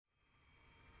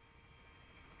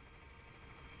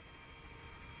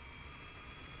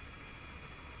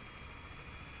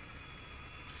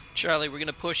Charlie, we're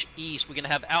gonna push east. We're gonna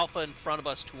have Alpha in front of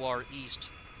us to our east.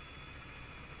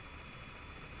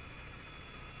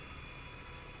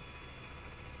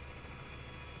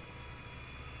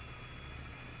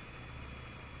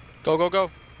 Go, go,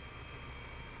 go.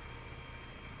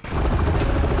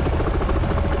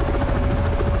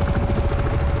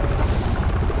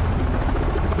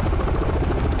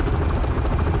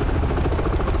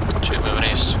 Moving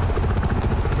east.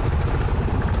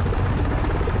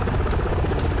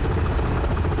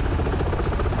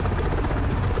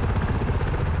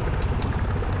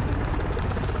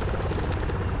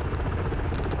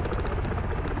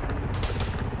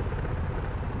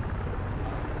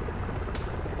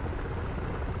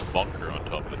 Bunker on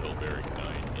top of the hill bearing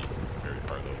 90. Very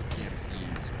far though.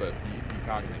 PMCs, but be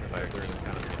cognizant that they're in the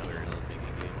town.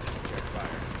 Check fire.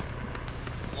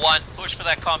 1, push for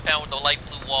that compound with the light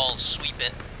blue walls. Sweep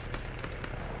it.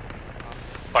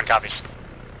 1 copies.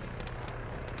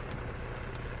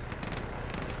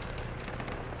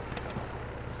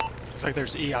 Looks like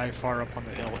there's EI far up on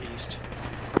the hill east.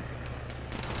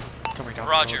 Coming down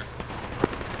Roger. the road.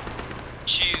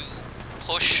 2,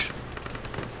 push.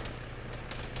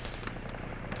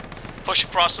 Push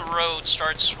across the road,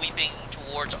 start sweeping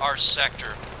towards our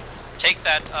sector. Take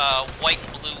that white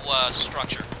and blue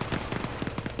structure.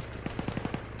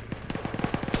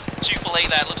 2, belay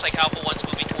that. Looks like Alpha 1's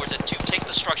moving towards it. 2, take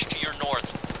the structure to your north.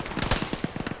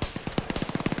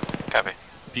 Copy.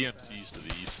 PMCs to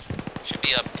the east. Should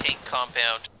be a pink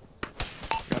compound.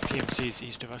 Got PMCs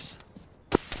east of us.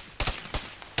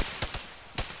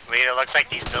 Lead, it looks like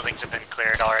these buildings have been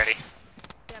cleared already.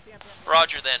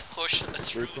 Roger then, push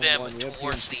through them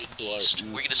towards the east.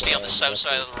 We're going to stay on the south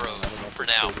side of the road for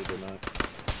now.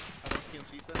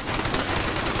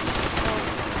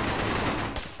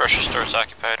 Pressure store's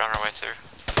occupied on our way through.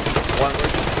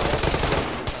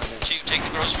 2, take the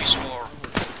grocery store.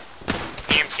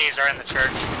 EMTs are in the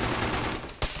church.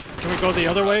 Can we go the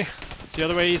other way? Is the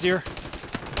other way easier?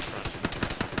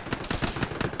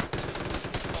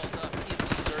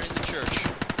 EMTs are in the church.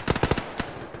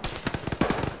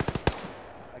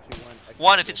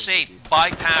 1, if it's safe,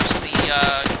 bypass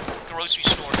the grocery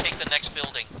store, take the next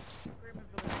building.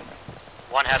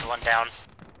 1 has 1 down.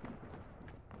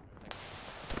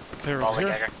 Clear over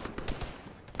here.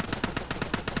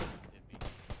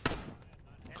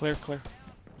 Clear, clear.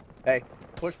 Hey,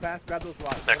 push past, grab those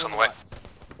rocks. Next on the way.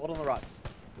 Hold on the rocks.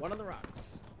 One on the rocks.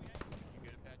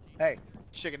 Hey,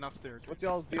 Chicken us there. what's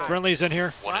y'all's deal? Friendly's in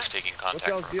here. 1 is taking contact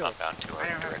y'all's from deal? compound to our I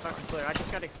don't have a direct fucking north. clue. I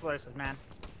just got explosives, man.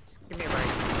 Just give me a break.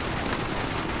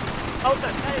 Oh,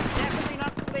 that is definitely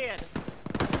not the lid.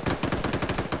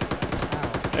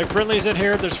 Hey, friendly's in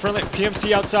here. There's friendly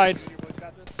PMC outside.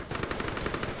 Not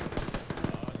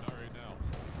right now.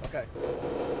 Okay.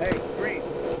 Hey, Green.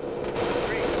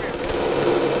 Green, come here.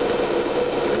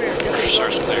 Come here, get Pressure this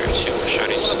store's clear. 2 What I'm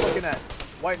machetes. looking at.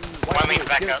 White and One lead blue,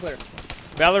 back get it up. clear.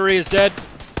 Valerie is dead.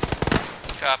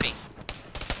 Copy.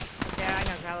 Yeah, I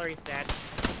know Valerie's dead.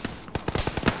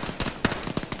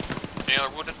 Any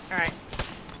other wounded? Alright,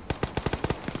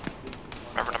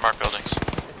 Remember to mark buildings.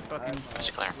 this fucking... It's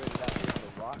clear. Situated out here in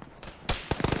the rocks,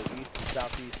 to the east and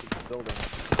southeast of the building.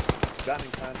 Got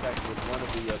in contact with one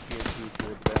of the PMCs who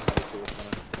had been out of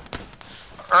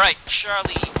the Alright,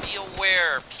 Charlie, be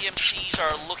aware, PMCs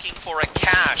are looking for a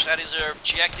cache. That is their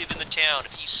objective in the town.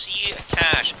 If you see a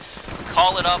cache,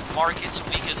 call it up, mark it so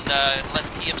we can let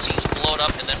PMCs blow it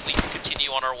up and then we can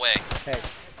continue on our way. Hey.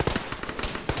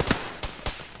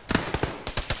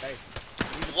 Hey.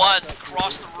 1,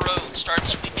 cross the road, start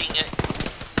sweeping it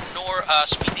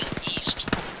sweeping east.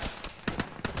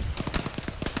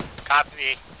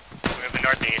 Copy. Moving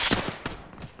northeast.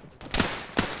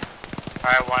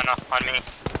 Alright, 1 on me.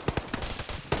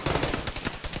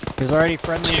 There's already 2,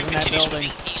 friendlies in that continue building.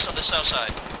 sweeping east on the south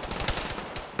side.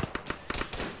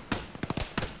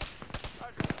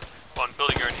 1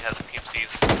 building already has PMCs.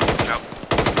 Out.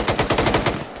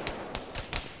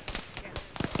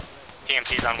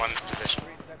 PMCs on 1's position.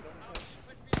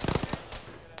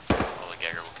 Holy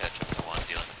Gagger will catch up to 1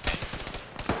 dealing with me.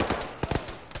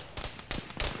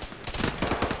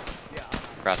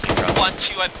 Crossing. 1,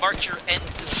 2, I've marked your end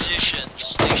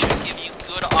positions. They should give you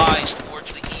good eyes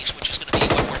towards the east, which is going to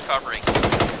be what we're covering.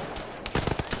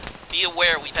 Be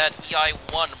aware, we've had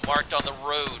EI-1 marked on the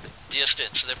road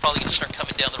distance, so they're probably going to start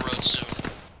coming down the road soon.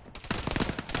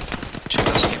 2,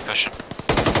 let's keep pushing.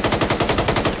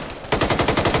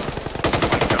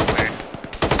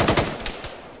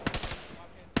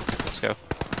 Let's go. In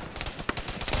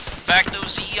fact,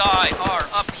 those EI are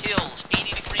up hills,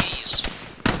 80 degrees.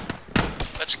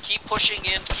 Let's keep pushing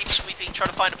in, keep sweeping, try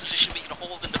to find a position we can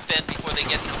hold and defend before they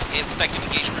get into effective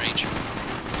engagement range.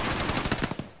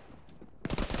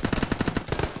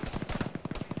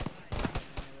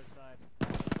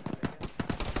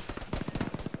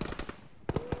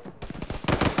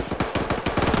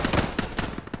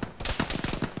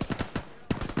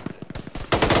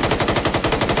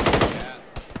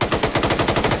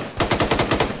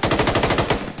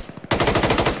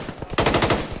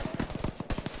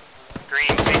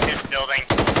 building.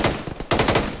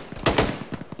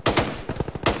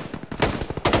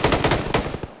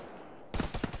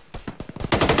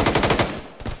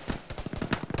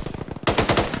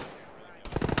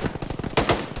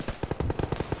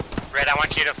 Red, I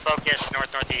want you to focus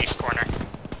north-northeast corner.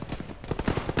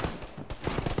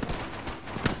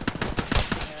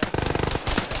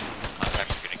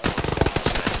 Contacts are getting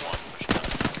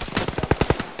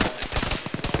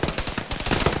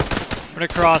I'm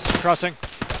gonna crossing.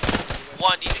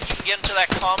 One, do you think you can get into that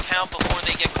compound before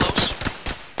they get close?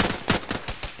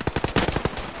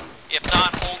 If not,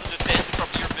 hold and defend from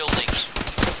your buildings.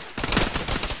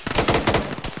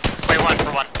 Wait, one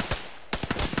for one.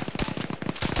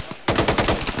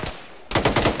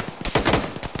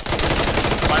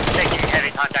 One's taking heavy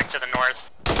contact to the north.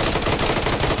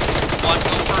 One,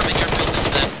 go firm in your buildings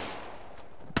then.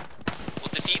 We'll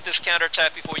defeat this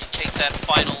counterattack before you take that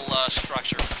final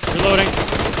structure. Reloading.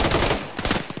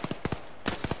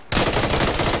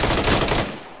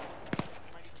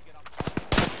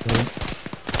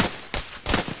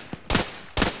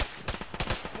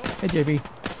 Hey, JB.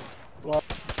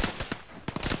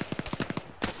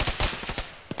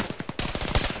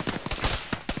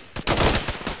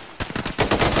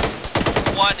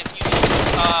 One, if you need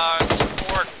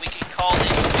support, we can call in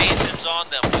phantoms on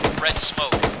them with red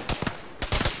smoke.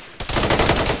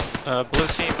 Blue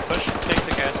team, push and take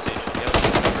the gas station. Yellow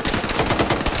team, cover.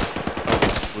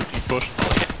 Blue team push.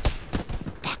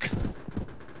 Fuck.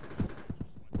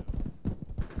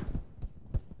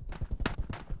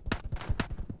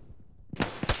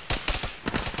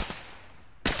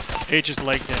 H is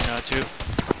legged in too.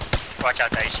 Watch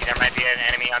out, Dicey. There might be an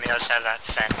enemy on the other side of that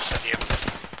fence of you.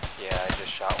 Yeah, I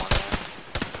just shot one there.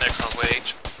 Next on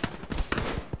wage.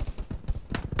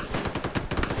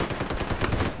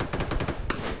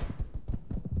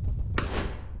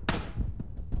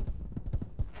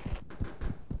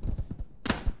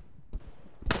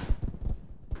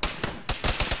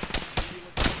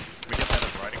 We get that in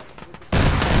writing.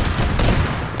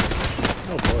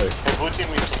 Oh boy. Hey, blue team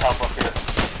needs some help up here.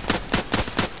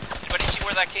 Anybody see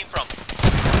where that came from?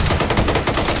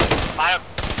 Fire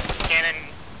cannon.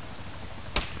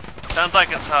 Sounds like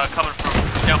it's coming from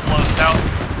down below south.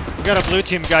 We got a blue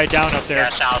team guy down up there. Yeah,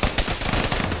 south.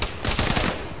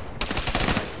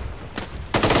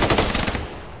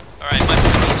 Alright, my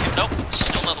blue team. Nope,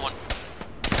 still another one.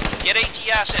 Get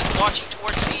ATS and watching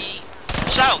towards the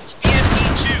south.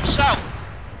 VMP2, south.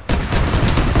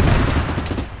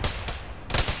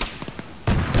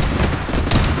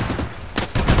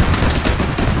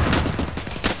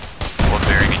 One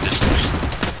bearing in distance.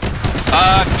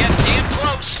 Get damn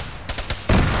close.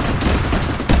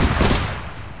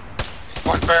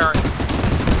 One bearing.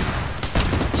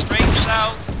 Straight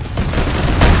south.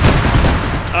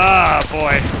 Ah,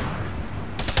 boy.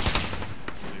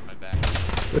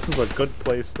 This is a good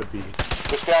place to be.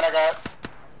 This down I got.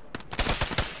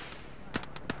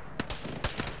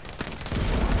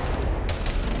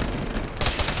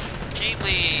 Team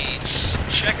leads.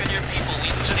 Check on your people. We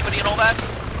lose anybody in all that?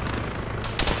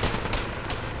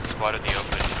 Spotted the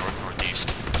open north-northeast.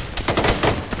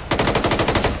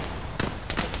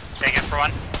 Take it for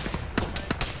one.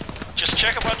 Just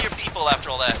check up on your people after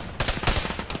all that.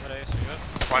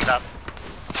 One's up.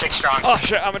 6 strong. Oh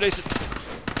shit, Amadeus.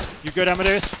 You good,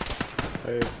 Amadeus?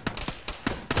 Hey,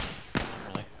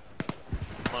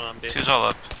 Two's all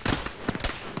up.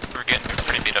 We're getting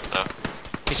pretty beat up though.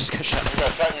 He just got shot. We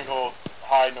got technical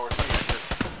high northeast.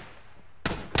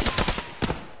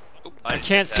 I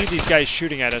can't see these guys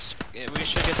shooting at us. Yeah, we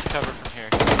should get the cover from here.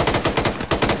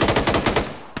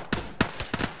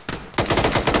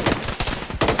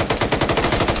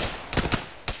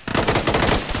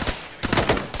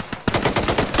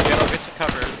 Yellow, get to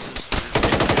cover. This is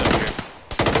getting beat up here.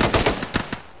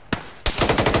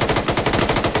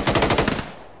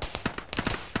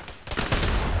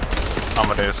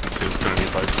 Amadeus can see his gonna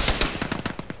need lights.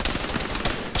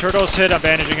 Turtle's hit, I'm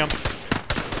bandaging him.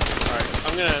 Alright,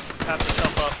 I'm gonna patch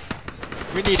myself up.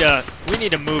 We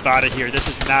need to move out of here. This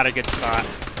is not a good spot.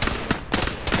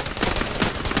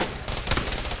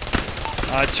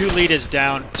 2 lead is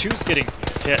down. 2's getting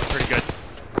hit pretty good.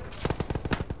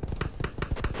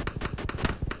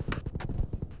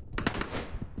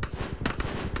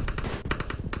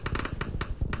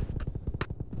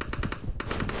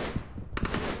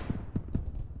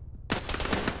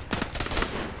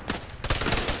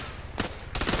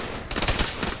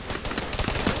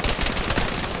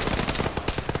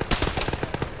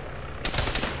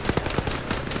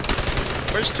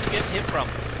 Where's 2 getting hit from?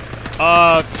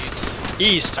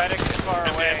 East. Try to get far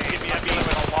away. I'm dealing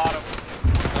with a lot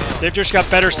of... They've just got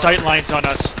better sight lines on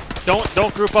us.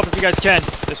 Don't group up if you guys can.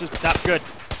 This is not good.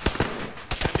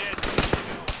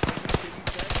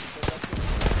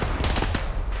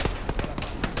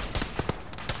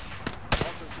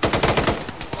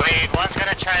 Lead, one's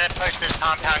gonna try to push this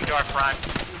compound door front.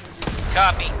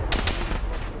 Copy.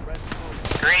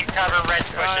 Green cover, red's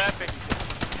pushing.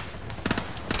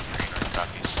 Green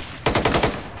copies.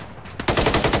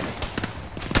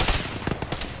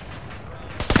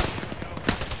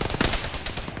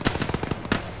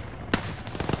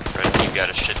 Red, you've got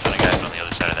a shit ton of guys on the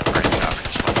other side of that burning tower.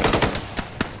 Just let me know.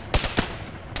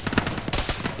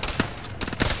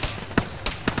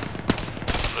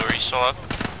 Blue, are you still up?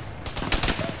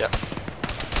 Yep.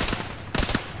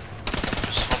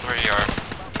 Just hold where you are.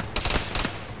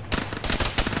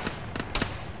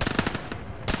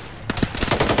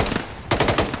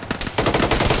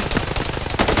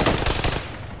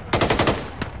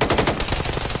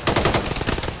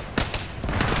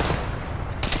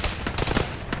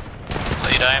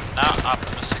 Lead, I am not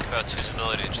optimistic about 2's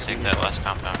ability to take that last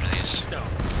compound to these. No.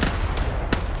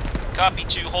 Copy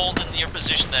 2, hold in your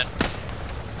position then.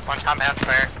 One compound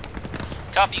fair.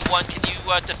 Copy 1, can you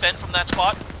defend from that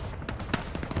spot?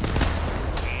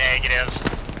 Negative.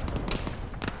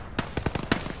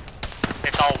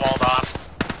 It's all walled off.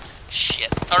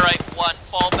 Shit. Alright, 1,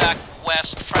 fall back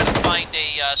west, try to find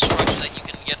a structure that you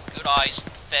can get good eyes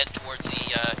fed towards the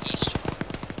east.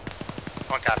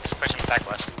 One copy, pushing back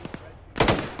west.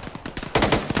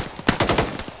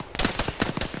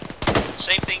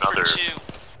 Same thing Another- for 2.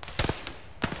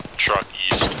 Truck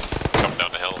east, coming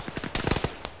down the hill.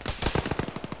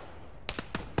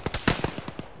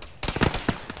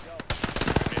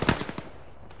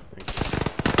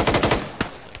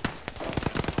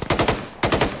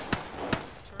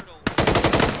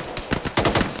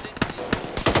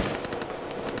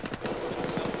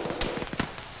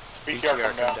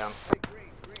 BTR come down.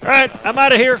 All right, I'm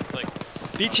out of here.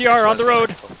 BTR on the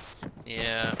road.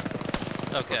 Yeah.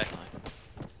 Okay.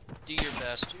 Do your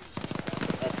best.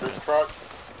 Bridge truck.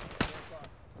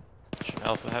 Should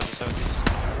Alpha have a southeast?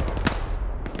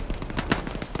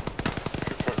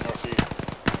 Truck northeast.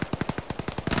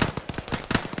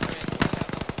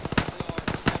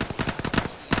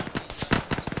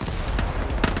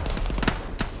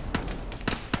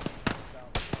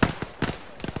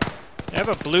 I have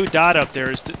a blue dot up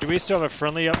there. Do we still have a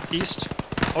friendly up east?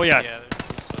 Oh yeah. Yeah,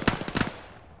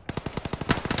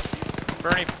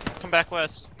 Bernie, come back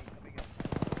west.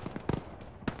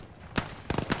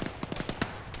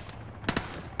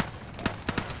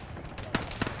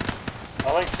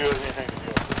 I think 2 has anything to do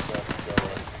with this stuff, so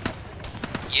right.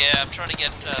 Yeah, I'm trying to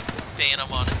get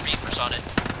Phantom on it, Reapers on it.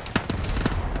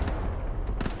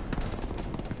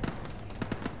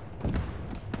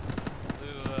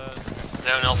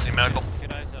 Down LC Medical.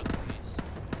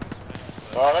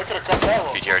 They could have come that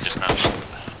way. BTR just mounted.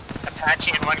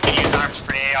 Apache and 1 can use arms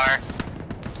for the AR.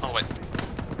 Oh wait.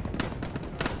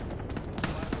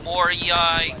 More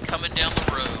EI coming down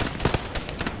the road.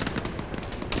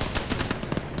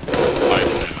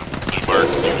 Blue mark,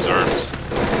 use arms.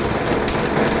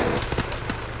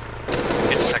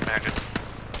 Get the second engine.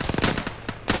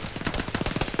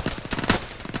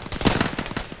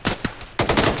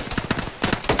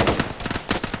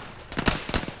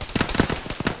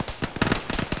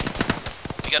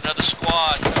 We got another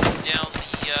squad coming down the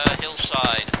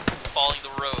hillside, following the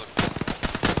road.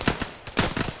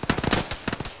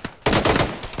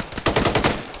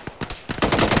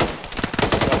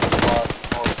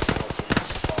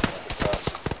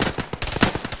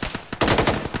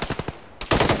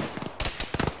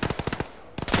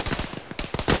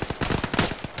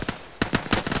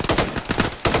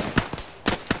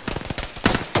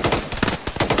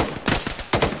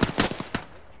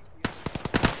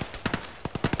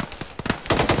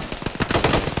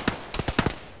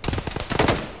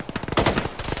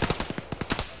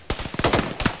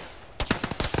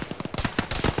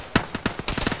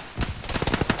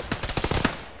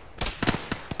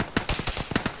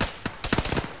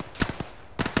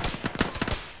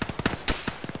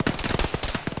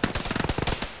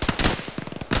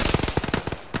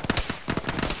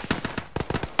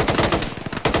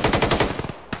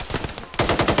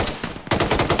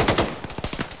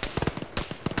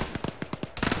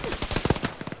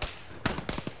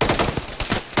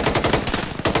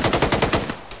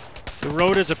 The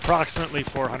road is approximately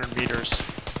 400 meters.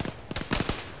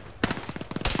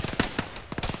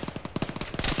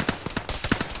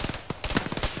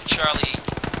 Charlie,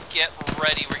 get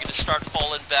ready. We're going to start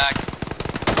falling back.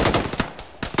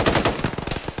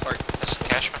 Alright, has the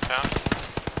cash been found?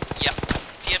 Yep.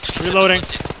 PMC Reloading.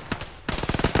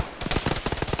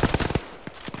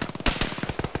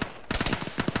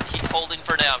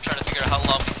 now. I'm trying to figure out how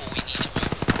long before we need to move.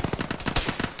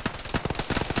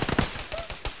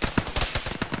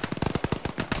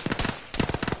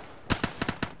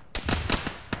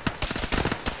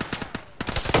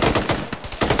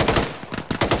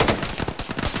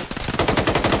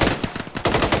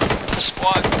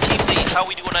 Squad, team lead, how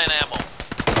we doing on ammo?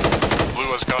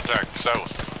 Blue has contact,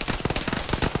 south.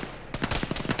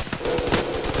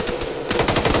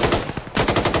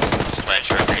 Smash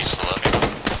your pretty slow.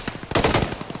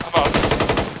 About.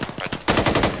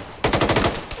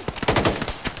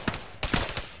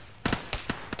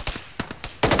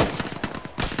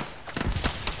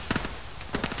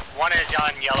 One is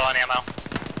on yellow on ammo.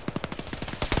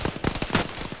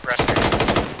 Resting.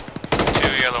 2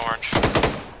 yellow orange.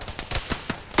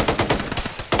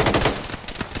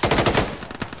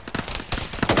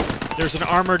 There's an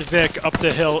armored Vic up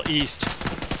the hill east.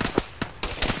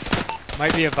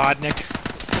 Might be a Vodnik.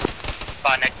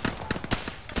 Vodnik.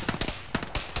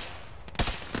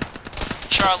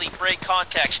 Charlie, break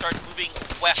contact. Start moving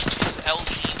west to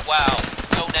LG. Wow.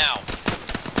 Go now.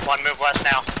 One move west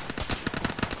now.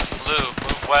 Blue,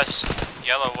 move west.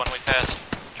 Yellow, one way pass.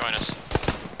 Join us.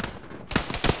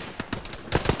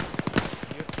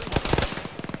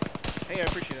 Hey, I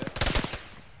appreciate it.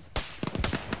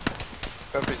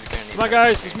 Come on,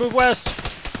 guys, let's move west.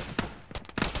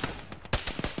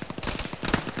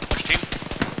 Which team?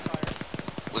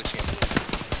 Blue team.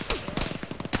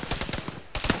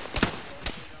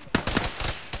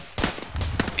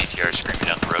 BTR screaming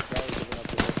down the road.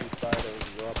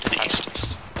 To the east.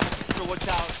 So watch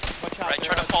out. Watch out. Right,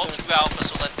 try to fall through Alpha,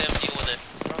 so let them deal with it.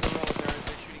 They're on the road.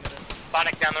 They're shooting at us.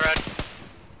 Vodnik down the road.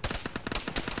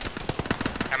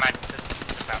 Never mind.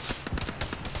 Just bounce.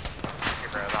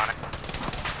 Give her a Vodnik.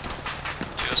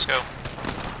 Let's go.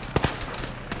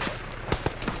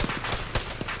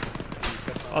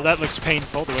 Oh, that looks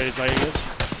painful the way his leg is.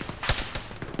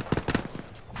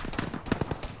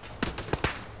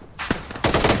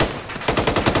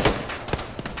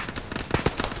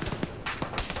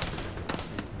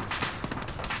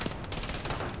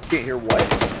 Can't hear what?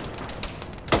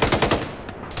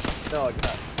 No, I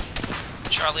cannot.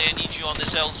 Charlie, I need you on this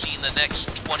LZ in the next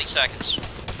 20 seconds.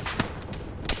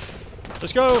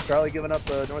 Let's go. Charlie giving up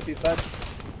the northeast side.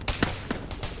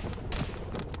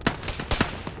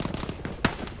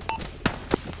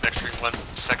 Next ring 1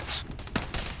 seconds.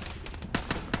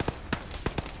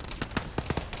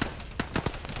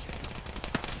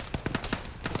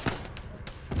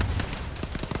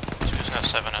 Two's now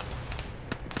 7 up.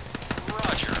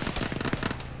 Roger.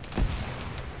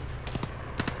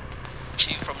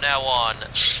 Chief, from now on,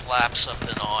 slap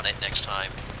something on it next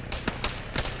time.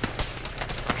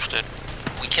 Understood.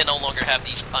 We can no longer have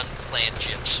these unplanned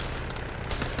jips.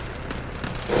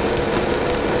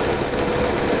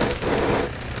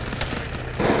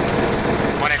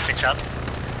 One and 6 up.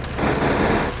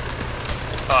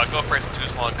 Go for it.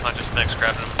 2's while unconscious. Next,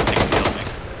 grabbing him. Take him to LG.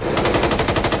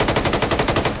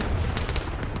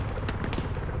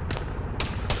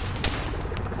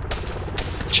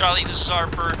 Charlie, this is our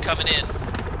bird coming in.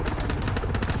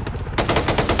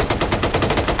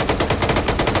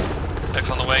 Deck's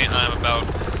on the way. I'm about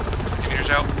 2 meters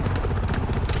out.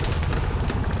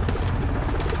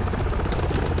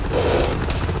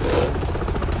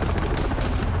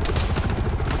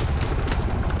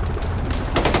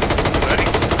 Ready?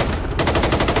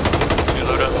 2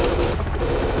 Lotta.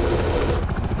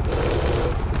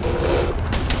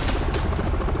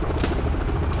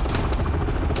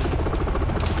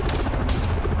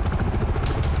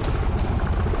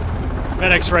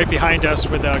 Medic's right behind us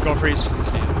with Go Freeze.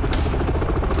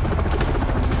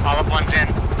 All of one's in.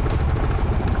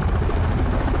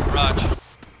 Raj.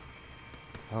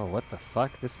 Oh, what the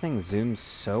fuck? This thing zooms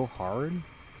so hard.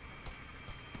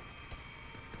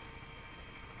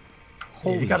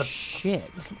 Holy you gotta,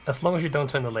 shit. As long as you don't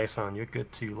turn the lace on, you're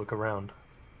good to look around.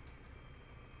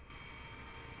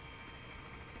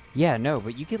 Yeah, no,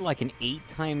 but you get like an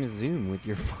 8x zoom with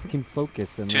your fucking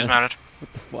focus and 2's mounted.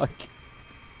 What the fuck?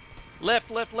 Left,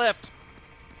 left, left.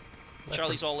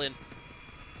 Charlie's all in.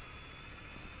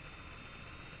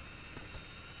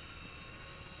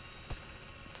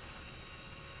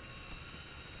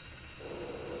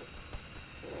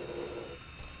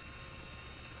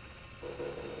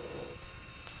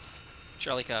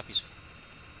 Charlie copies.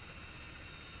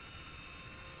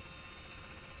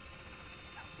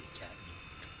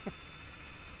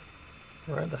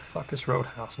 Where the fuck is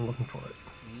Roadhouse? I'm looking for it.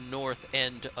 North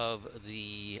end of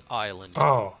the island.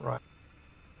 Oh, right.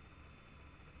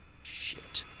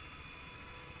 Shit.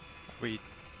 Are we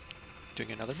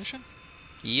doing another mission?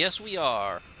 Yes, we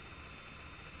are.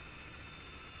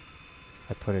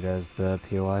 I put it as the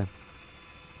POI.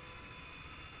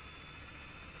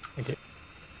 Okay.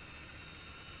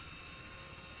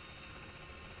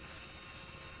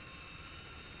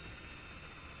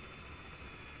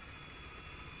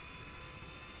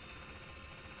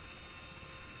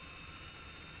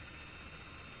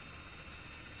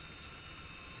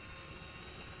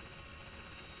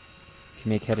 If you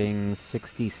make heading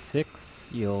 66,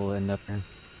 you'll end up here.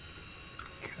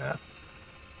 Okay.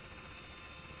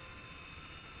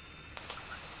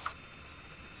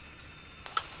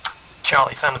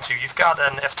 Charlie, Phantom 2, you've got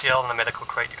an FTL and a medical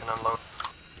crate you can unload.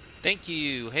 Thank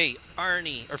you. Hey,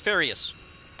 Arnie, or Farius.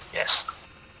 Yes.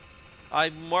 I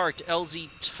marked LZ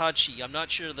Touchy. I'm not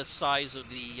sure the size of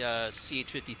the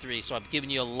CH-53, so I'm giving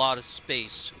you a lot of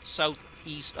space. It's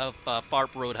southeast of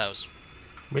Farp Roadhouse.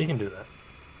 We can do that.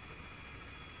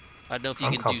 I don't know if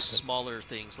you can do smaller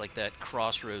things like that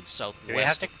crossroads southwest Do we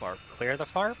have to of Farp. clear the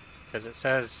FARP? Because it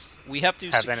says We have to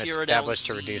have been secure established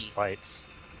an LZ. to reduce fights.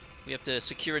 We have to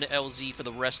secure an LZ for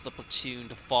the rest of the platoon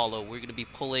to follow. We're going to be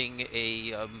pulling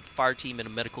a fire team and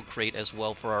a medical crate as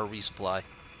well for our resupply.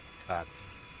 Copy.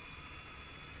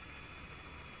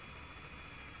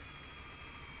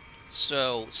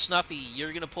 So, Snuffy, you're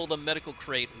going to pull the medical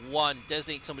crate. 1,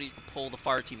 designate somebody to pull the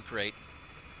fire team crate.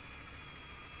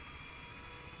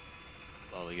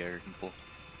 Lollygagger can pull.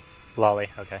 Lolly,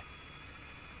 okay.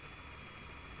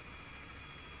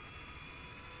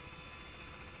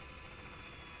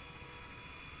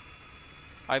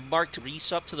 I've marked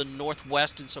Reese up to the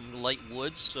northwest in some light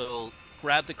woods, so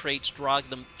grab the crates, drag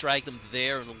them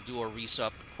there, and we'll do our Reese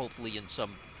up, hopefully in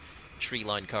some tree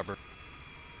line cover.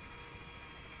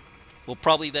 We'll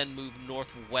probably then move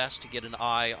northwest to get an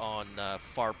eye on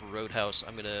Farp Roadhouse.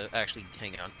 I'm gonna actually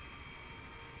hang on.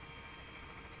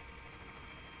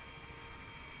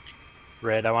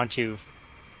 Red, I want you,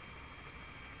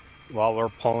 while we're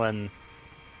pulling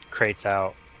crates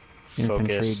out,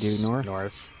 focus due north.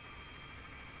 north.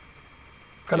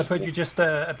 Gonna put you just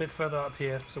a bit further up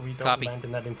here so we don't Copy. land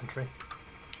in that infantry.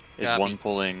 Is Copy. one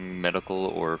pulling medical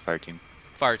or fire team?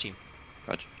 Fire team.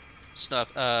 Roger.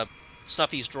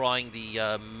 Snuffy's drawing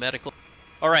the medical.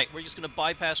 Alright, we're just going to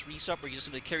bypass Resup. We're just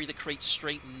going to carry the crate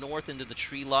straight north into the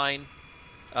tree line.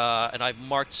 And I've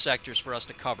marked sectors for us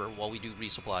to cover while we do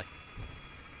resupply.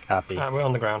 Copy. We're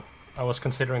on the ground. I was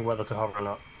considering whether to hover or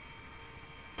not.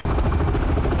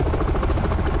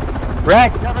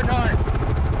 Wreck! Cover north.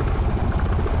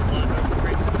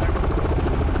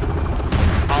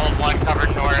 All of 1 cover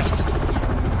north.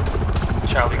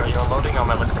 Charlie, are you unloading on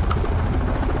my list?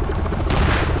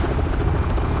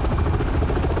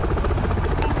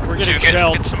 We're getting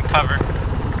shelled. Get some cover.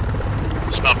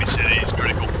 Snuffy City is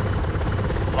critical.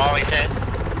 Lolly's hit.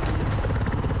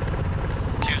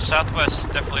 2 southwest,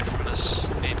 definitely from this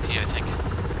BP, I think.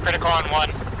 Critical on 1.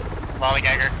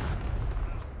 Lollygagger.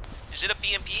 Is it a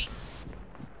BMP?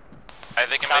 I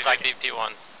think it might be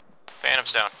BP1.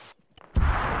 Phantom's down.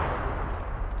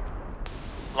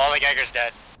 Lollygagger's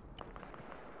dead.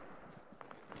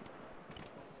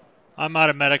 I'm out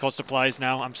of medical supplies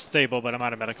now. I'm stable, but I'm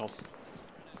out of medical.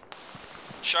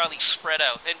 Charlie, spread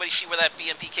out. Anybody see where that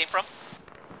BMP came from?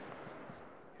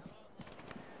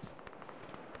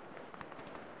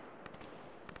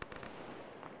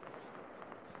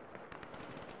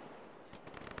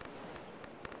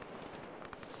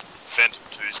 Phantom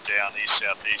 2's down east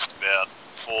southeast about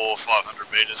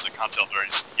 400-500 meters. I can't tell very.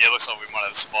 Yeah, looks like we might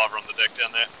have a survivor on the deck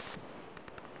down there.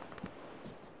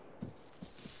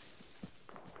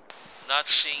 Not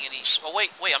seeing any. Oh wait,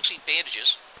 I'm seeing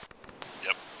bandages.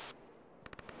 Yep.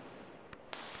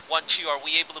 1, 2, are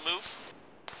we able to move?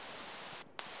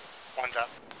 1's up.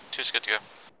 2's good to go.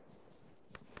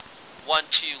 1,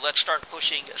 2, let's start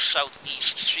pushing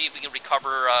southeast. See if we can recover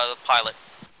the pilot.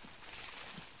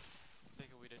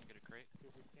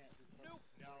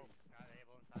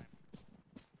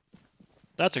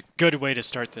 That's a good way to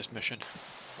start this mission.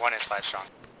 1 is 5 strong.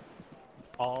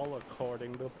 All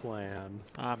according to plan.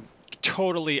 I'm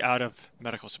totally out of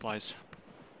medical supplies.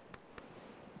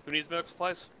 Who needs medical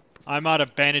supplies? I'm out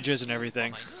of bandages and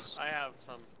everything. I have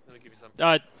some. Let me give you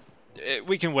some.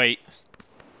 We can wait.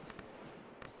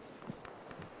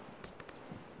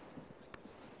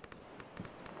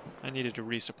 I needed to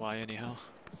resupply anyhow.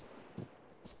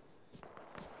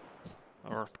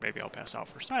 Or maybe I'll pass out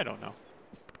first. I don't know.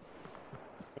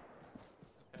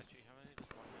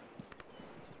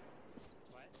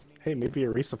 Hey, maybe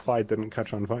a resupply didn't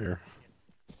catch on fire.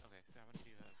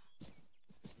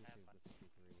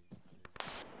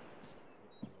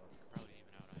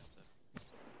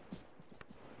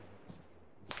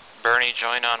 Bernie,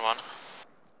 join on 1.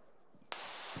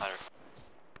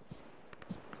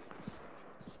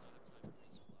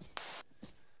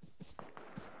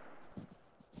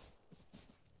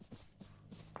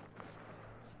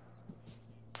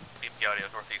 EMP audio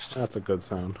northeast. That's a good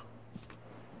sound.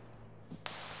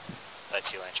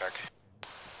 That's you, Land Shark.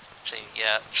 So,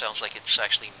 yeah, it sounds like it's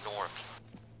actually north.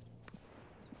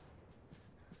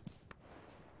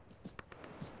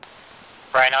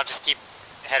 Brian, I'll just keep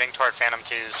heading toward Phantom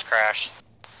 2's crash.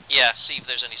 Yeah, see if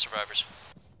there's any survivors.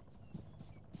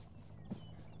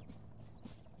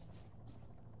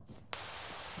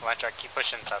 Land Shark, keep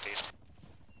pushing southeast.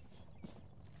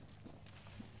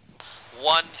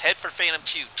 1, head for Phantom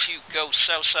 2. 2, go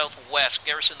south-southwest.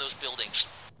 Garrison those buildings.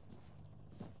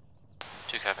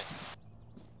 2 copy.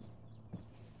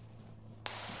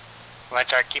 Land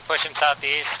Shark, keep pushing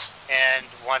southeast, and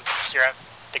once you're at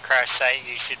the crash site,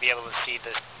 you should be able to see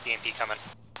the BMP coming.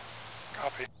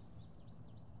 Copy.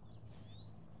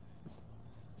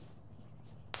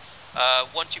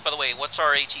 1, 2, by the way, what's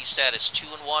our AT status? 2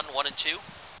 and 1, 1 and 2?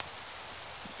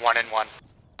 1 and 1.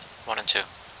 1 and 2.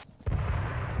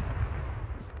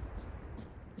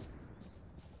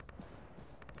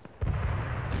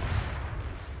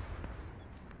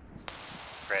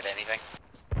 Read anything?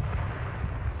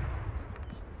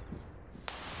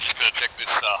 Just gonna check this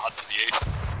hut to the east.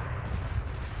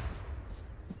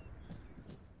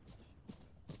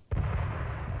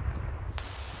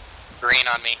 Green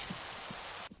on me.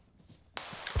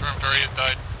 Confirmed target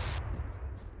died.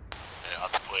 Yeah,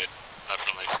 hut's played. That's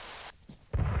real nice.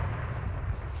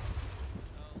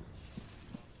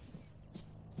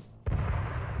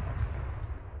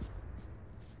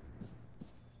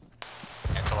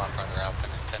 It's a lot farther out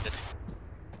than intended.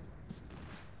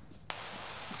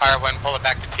 Firewind, pull it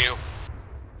back to 2.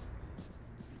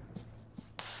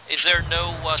 Is there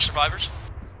no survivors?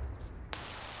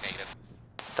 Negative.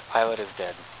 The pilot is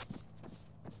dead.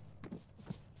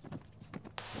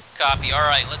 Copy.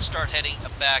 Alright, let's start heading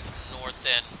back north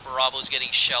then. Bravo's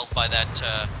getting shelled by that,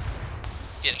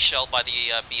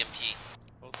 BMP.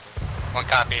 1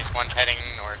 copy, 1's heading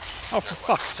north. Oh, for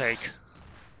fuck's sake.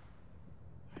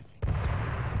 2,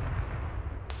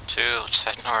 let's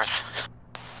head north.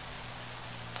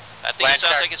 That thing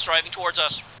sounds like it's driving towards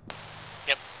us.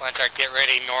 Yep, Land Shark, get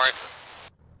ready, north.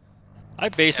 I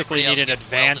basically need an get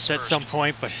advanced well at some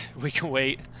point, but we can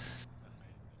wait.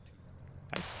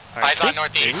 Eyes on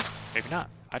northeast. Maybe not.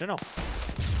 I don't know.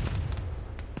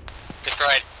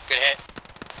 Destroyed. Good hit.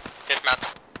 Dismount.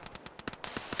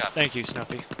 Thank you,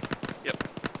 Snuffy. Yep.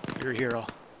 You're a hero.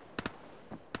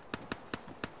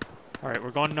 Alright,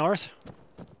 we're going north.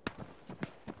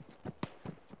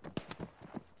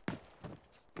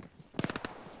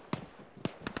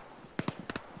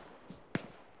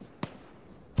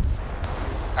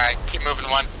 Alright, keep moving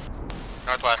 1.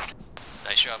 Northwest.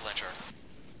 Nice job, Land Shark.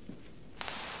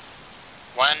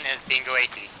 1 is Bingo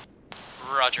AT.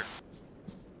 Roger.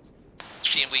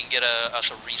 See if we can get us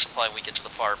a resupply when we get to the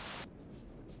farm.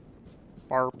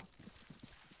 Barb.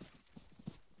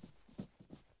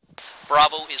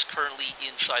 Bravo is currently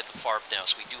inside the farm now,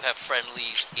 so we do have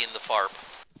friendlies in the farm.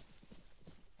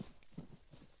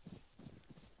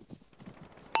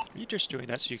 Are you just doing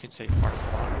that so you can say farm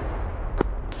a lot?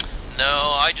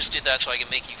 No, I just did that so I can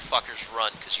make you fuckers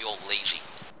run, because you old lazy.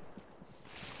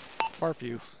 Farp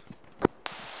you.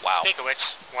 Wow. Speak of which,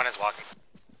 1 is walking.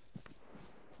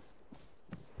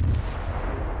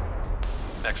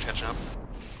 Next catching up.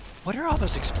 What are all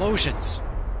those explosions?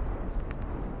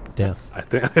 Death. I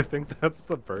think that's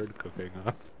the bird cooking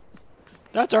up.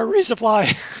 That's our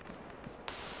resupply!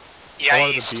 Yeah,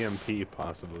 Or the BMP,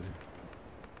 possibly.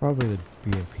 Probably the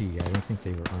BMP. I don't think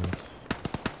they were armed.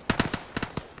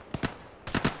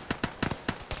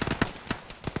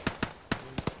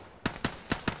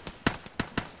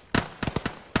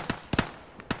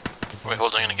 Are we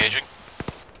holding and engaging?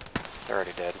 They're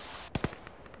already dead.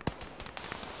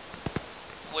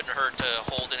 Wouldn't hurt to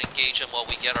hold and engage them while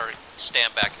we get our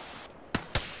stand back.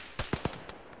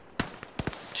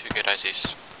 2 good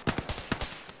ICs.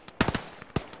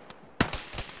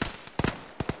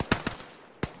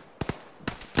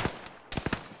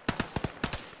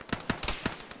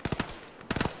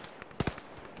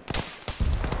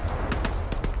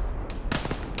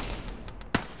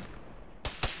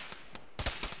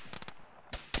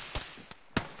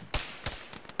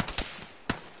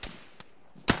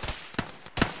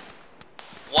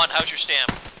 How's your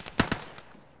stamp?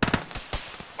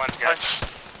 1's good.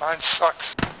 Mine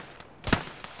sucks.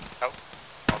 Oh,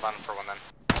 hold on for 1 then.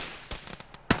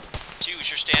 2, is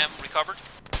your stamp recovered?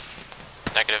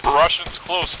 Negative. Russians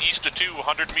close, east of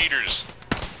 200 meters.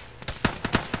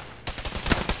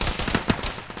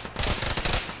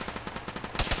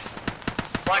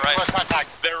 Right. Close contact.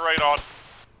 They're right on.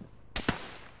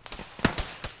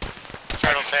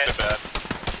 Turtle's hit. Bad.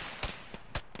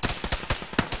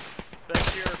 Back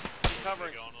here,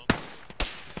 recovering.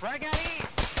 Frag out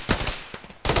east!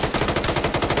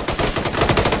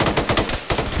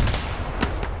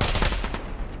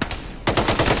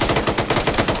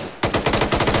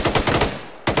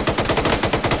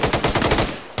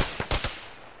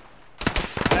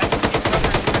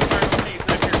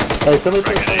 Hey, somebody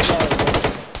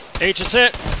take H is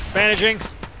hit. Bandaging.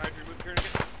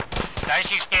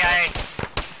 Nice KIA.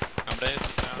 I'm dead.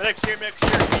 Next here.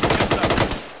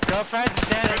 Go Fez is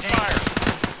dead, I think.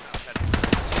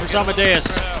 Where's Amadeus?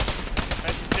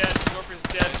 Fez is dead. Gorf is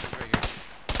dead.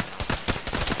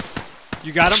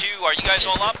 You got him? 2, are you guys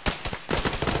all up?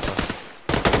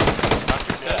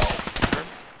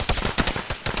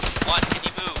 One, can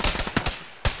you move?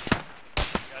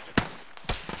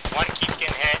 One keeps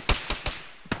getting hit.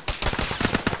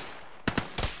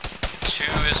 2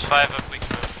 is 5 up, we can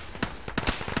move.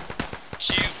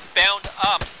 2, bound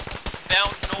up.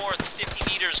 Bound north,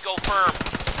 50 meters, go firm.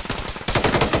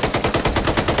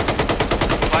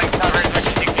 One cover as much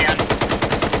as you can.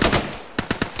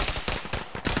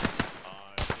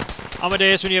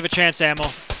 Amadeus, when you have a chance, ammo.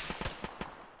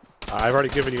 I've already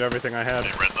given you everything I had.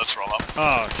 Hey, Red, let's roll up.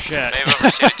 Oh, shit. They've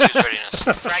overstated 2's readiness.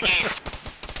 Fraggy.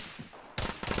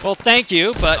 Well, thank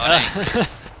you, but...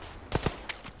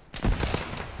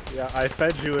 Yeah, I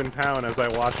fed you in town as I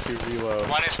watched you reload.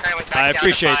 One is currently back I down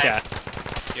appreciate to 5.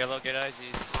 that. Yellow, get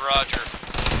IGs. Roger.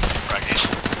 Fraggies.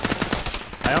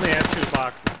 I only had 2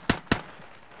 boxes.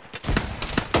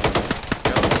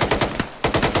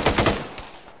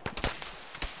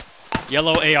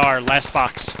 Yellow AR, last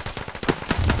box.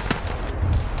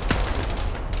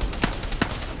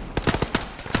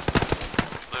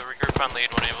 Blue regroup on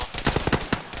lead when able.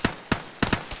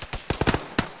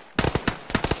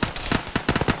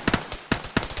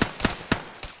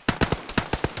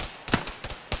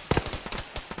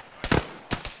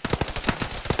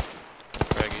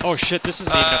 Oh shit, this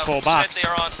isn't even a full box. Said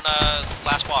they're on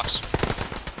last box.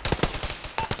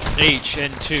 H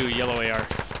and 2, yellow AR.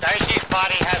 Dicey's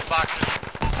body has boxes.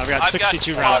 I've got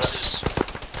 62 rounds. Boxes.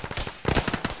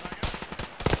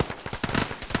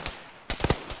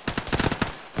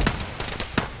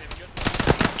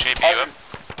 JP, you up?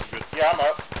 Yeah, I'm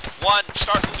up. 1,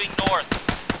 start moving north.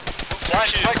 One,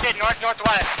 push it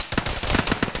north-northwest.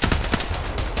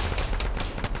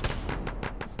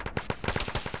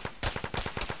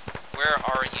 Where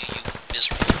are you, you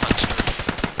miserable monster?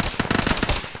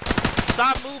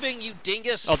 Stop moving, you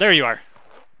dingus! Oh, there you are.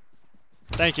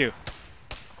 Thank you.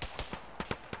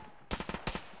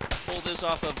 Pull this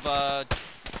off of,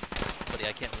 buddy,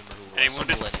 I can't remember who it was. Any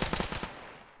wounded? Millennial.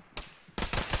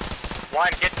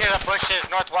 One, get to the bushes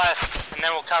northwest, and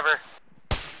then we'll cover.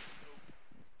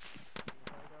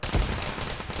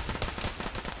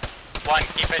 One,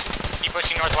 keep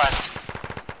pushing northwest.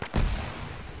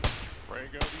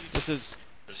 This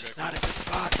is not a good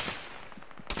spot.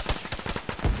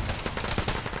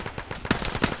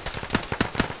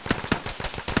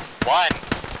 One,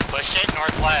 push it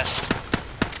northwest.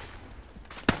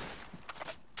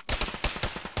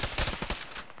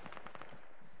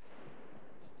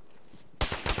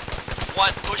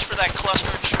 One, push for that cluster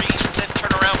of trees, and then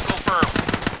turn around, go firm.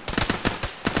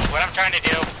 What I'm trying to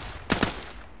do.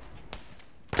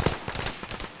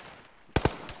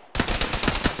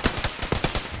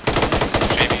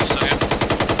 JP, you still good?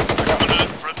 We're coming in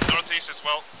for the northeast as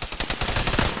well.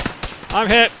 I'm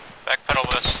hit. Backpedal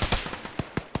west.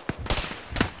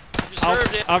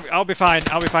 I'll be fine.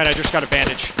 I'll be fine. I just got a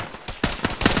bandage.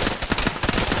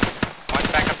 One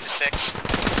back up to 6.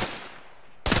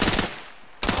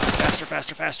 Faster,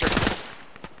 faster, faster.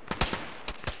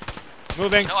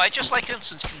 Moving. No, I just like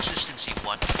Instant consistency.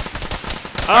 1.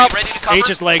 Oh, Are you ready to cover? H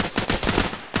is legged.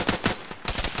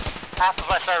 Half of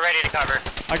us are ready to cover.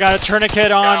 I got a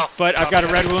tourniquet on, Go. but I've got a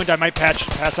red wound. I might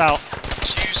pass out.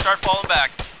 2, start falling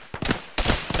back.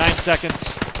 9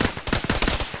 seconds.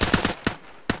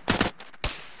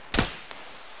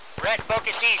 Red,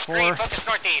 focus east. 4. Green, focus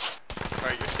northeast.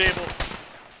 Alright, you're stable.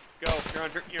 Go,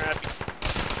 you're happy.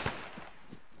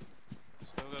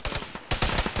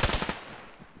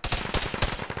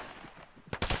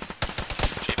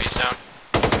 JP's down.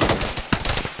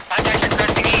 Contacts are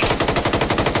cresting east.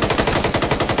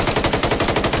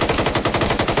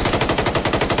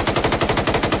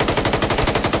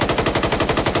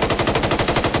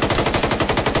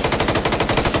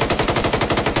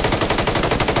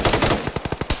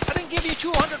 I didn't give you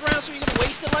 200 rounds, so you're gonna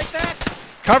waste it like that?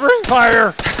 Covering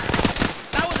fire.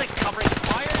 That wasn't covering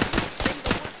fire. You didn't say the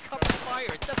word covering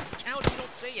fire. It doesn't count if you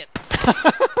don't say it.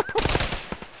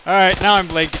 All right, now I'm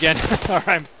legged again. Or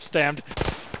I'm stammed.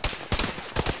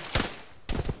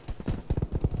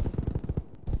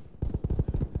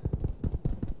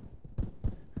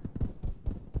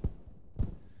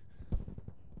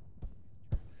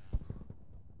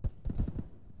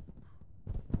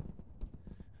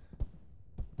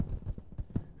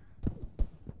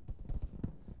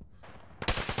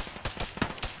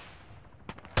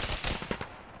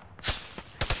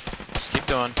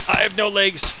 doing? I have no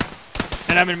legs,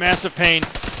 and I'm in massive pain.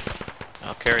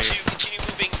 I'll carry you. Continue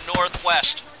moving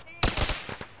northwest.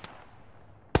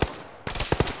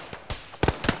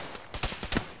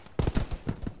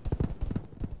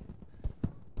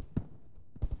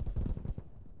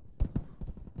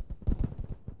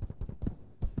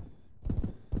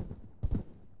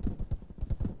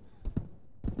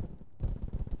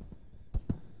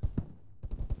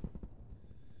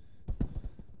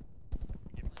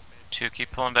 2,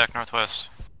 keep pulling back northwest.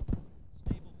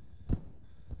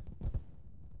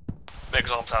 Big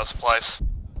zone's out of supplies.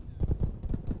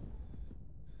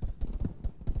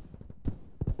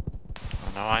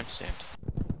 Oh no, I'm stamped.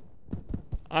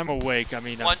 I'm awake. I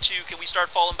mean, 1, 2, can we start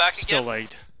falling back still again?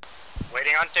 late.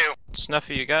 Waiting on 2.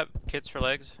 Snuffy, you got kits for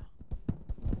legs?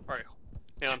 Alright.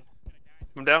 Hang on.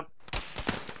 I'm down.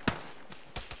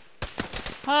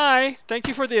 Hi. Thank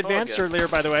you for the advance good. earlier,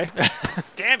 by the way.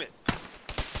 Damn it!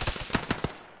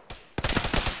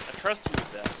 I trust you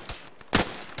with that.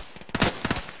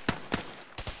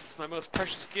 It's my most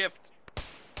precious gift.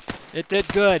 It did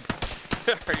good.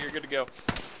 Alright, you're good to go.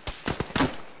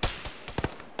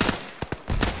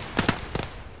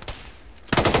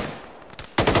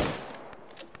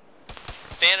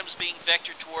 Phantom's being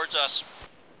vectored towards us.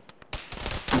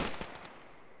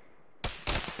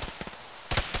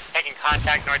 Taking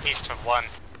contact northeast of 1.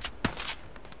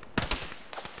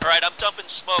 Alright, I'm dumping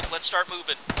smoke. Let's start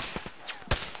moving.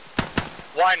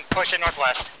 1, push it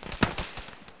northwest.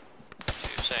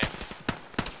 2, same.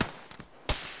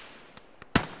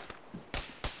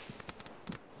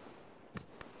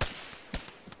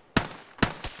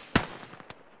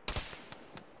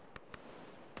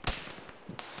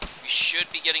 We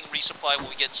should be getting resupply when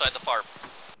we get inside the farm.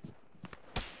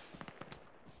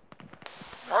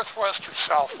 Northwest or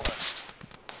southwest?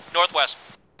 Northwest.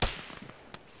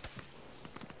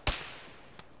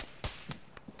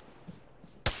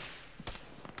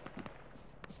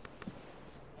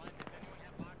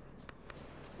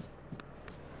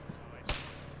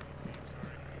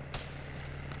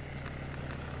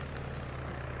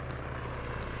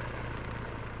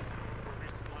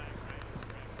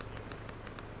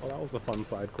 Well, that was a fun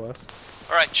side quest.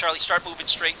 Alright, Charlie, start moving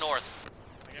straight north.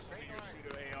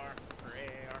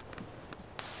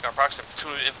 Got approximately 2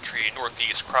 infantry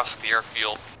northeast across the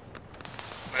airfield.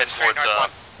 Head straight towards north 1.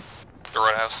 the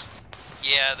red house.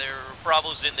 Yeah,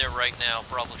 Bravo's in there right now.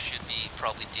 Bravo should be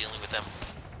probably dealing with them.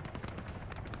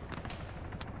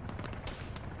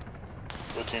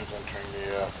 The team's entering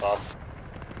the bomb.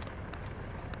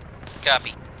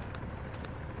 Copy.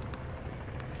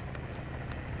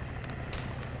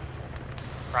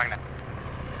 Wrong.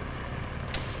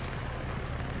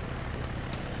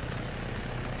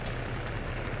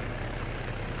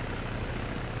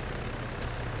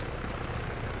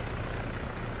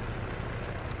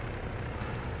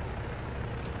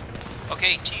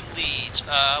 Okay, team leads.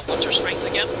 What's our strength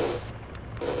again?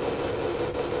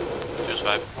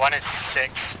 2-5. 1 is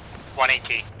 6. 1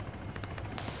 AT.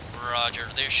 Roger.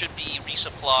 There should be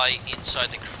resupply inside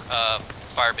the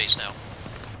firebase now.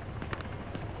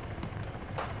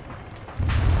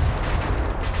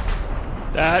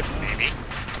 That. Maybe.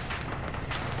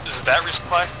 Is it that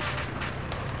resupply?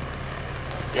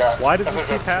 Yeah. Why does this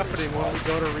keep happening when we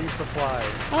go to resupply?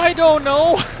 I don't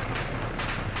know.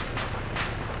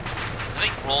 I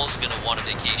think Roll's gonna want a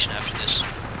vacation after this.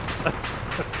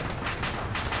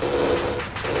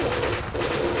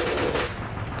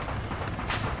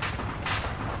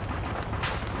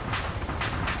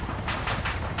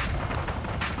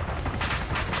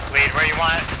 Lead where you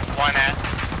want 1 at.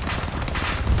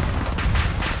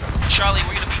 Charlie,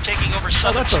 we're gonna be taking over Oh,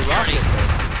 southern that's a security. rocket.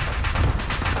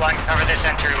 1, cover this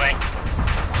entryway.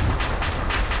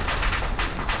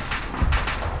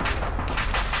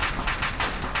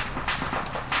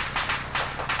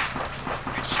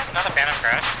 Another Phantom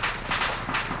crash.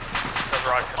 The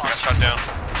rocket got shot down.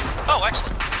 Oh,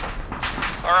 excellent.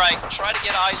 Alright, try to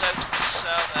get eyes out to the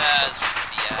south as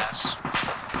the ass.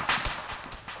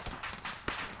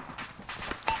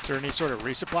 Is there any sort of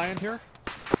resupply in here?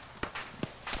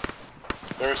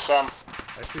 There's some.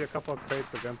 I see a couple of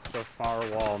crates against the far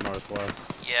wall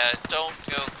northwest. Yeah, don't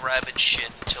go grabbing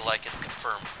shit until I can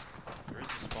confirm. Where's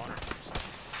the spawner?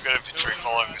 We've got infantry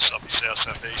following us up south,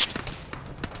 southeast.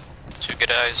 2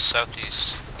 good eyes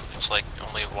southeast. It's like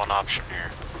only one option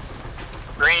here.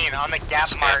 Green on the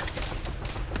gap mark.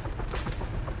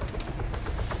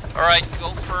 Alright,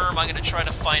 go firm. I'm gonna try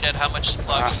to find out how much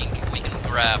supply we can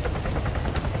grab.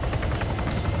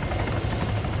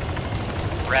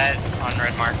 Red on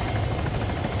red mark.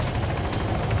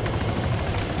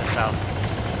 The south.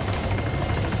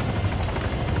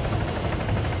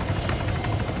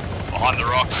 Behind the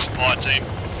rocks, fire team.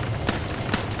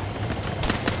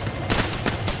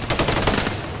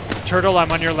 Turtle,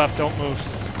 I'm on your left. Don't move.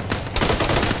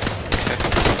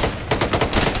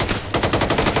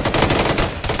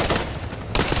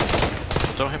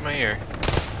 Don't hit my ear.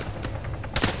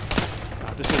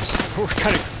 This is... We're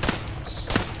kind of...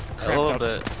 A little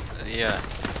bit, yeah.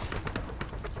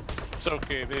 It's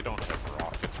okay, they don't have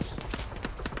rockets.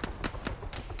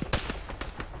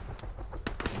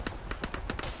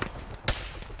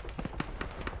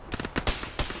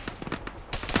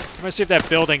 I'm gonna see if that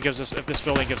building gives us... If this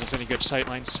building gives us any good sight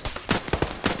lines.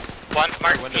 One's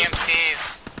marked PMCs.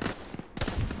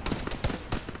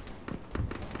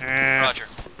 Roger.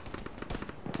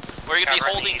 We're going to be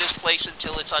holding this place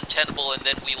until it's untenable, and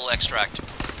then we will extract.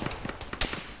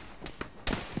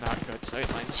 Not good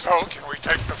sight lines. So, can we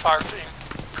take the fire team?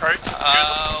 Crate?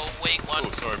 Wait one.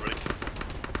 Oh, sorry, buddy.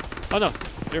 Oh no,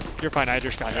 you're fine. I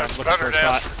just got here. I'm It's looking for better a to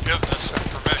ask spot. forgiveness and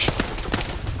permission.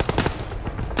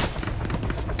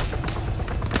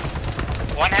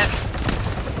 One has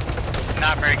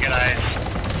not very good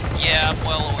eyes. Yeah, I'm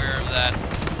well aware of that.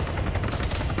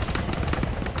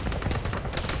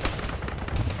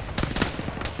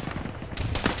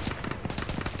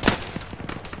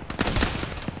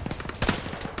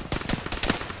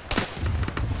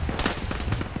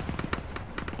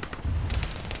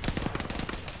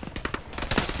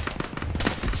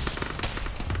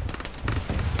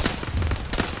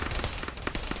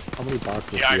 How many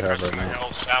boxes do Yeah, you have Chris right in the now?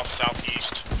 hills,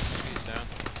 southeast. He's down.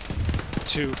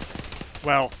 2.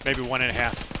 Well, maybe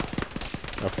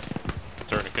 1.5. Okay.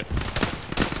 Tourniquet.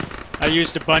 I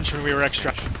used a bunch when we were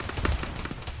extra.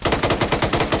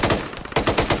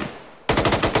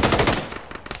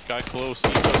 Guy close.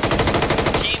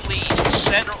 Team lead,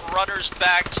 send runners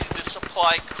back to the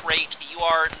supply crate. You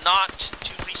are not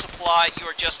to resupply, you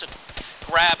are just to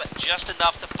grab just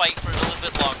enough to fight for a little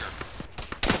bit longer.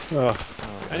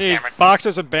 I need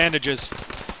boxes and bandages.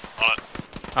 On it.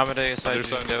 Amadeus, I Other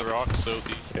side of the rock,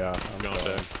 southeast. Yeah, I'm going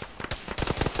down.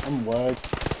 I'm wide.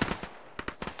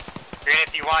 Green,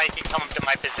 if you want, you can come up to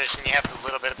my position. You have a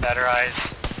little bit better eyes.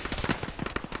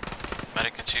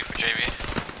 Medic and 2 for JB.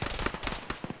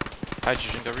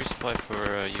 Hydrogen, go resupply for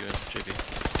you and JB.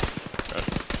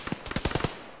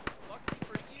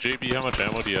 JB, how much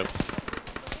ammo do you have?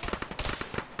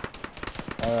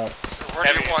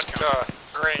 Where do you want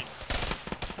green?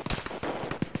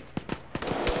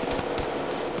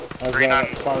 Green on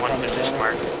one position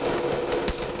mark.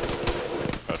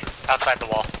 Roger. Outside the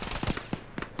wall.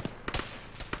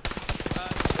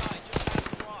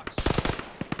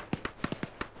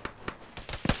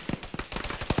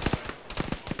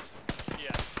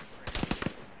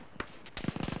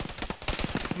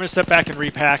 I'm gonna step back and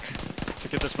repack to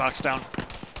get this box down.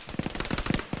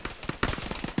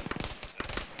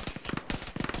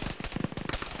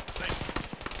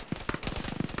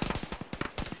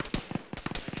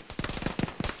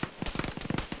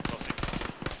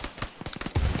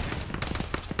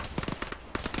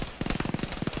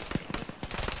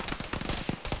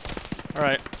 All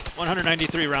right,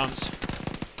 193 rounds.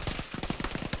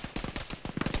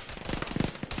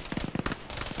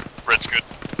 Red's good.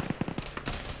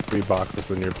 3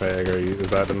 boxes in your bag. Is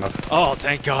that enough? Oh,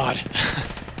 thank God.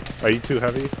 Are you too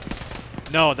heavy?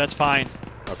 No, that's fine.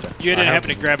 Okay. You didn't happen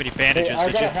to grab any bandages, I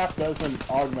did got you? a half dozen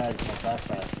automatic in my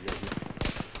backpack.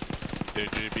 Hey,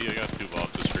 JB, I got 2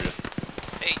 boxes for you.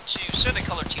 Hey, to send a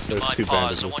color team to There's my 2 pause,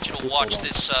 I bandages. want you to watch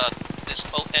this this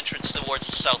entrance towards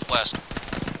the southwest.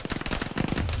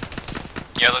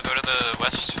 Yellow, go to the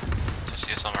west to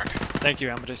CSL mark. Thank you,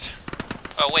 Amadeus.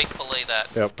 Oh wait, belay that.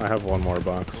 Yep, I have one more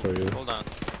box for you. Hold on.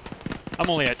 I'm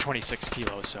only at 26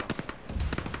 kilos, so.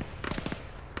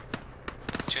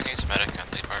 2 needs a medic on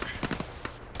lead mark.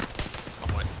 Oh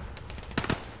boy.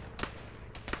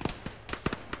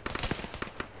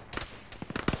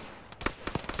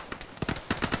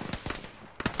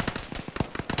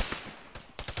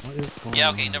 What is going Yeah,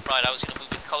 on? okay, never mind. I was going to move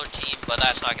with color team, but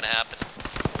that's not going to happen.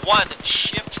 1,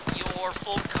 shift your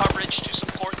full coverage to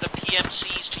support the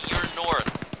PMCs to your north.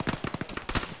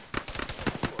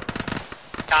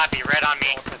 Copy, red on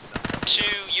me. 2,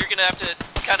 you're going to have to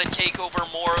kind of take over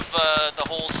more of the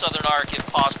whole southern arc if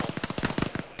possible.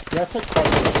 Yeah, I took part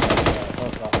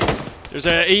of There's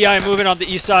a EI moving on the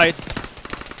east side.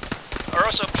 Or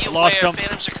also be aware, Lost him.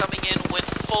 Phantoms are coming in with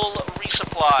full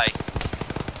resupply.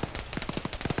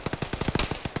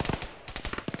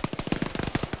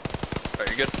 Alright,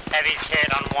 you're good. Heavy's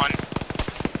hit on 1.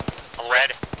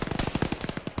 Red.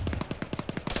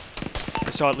 I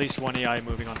saw at least one EI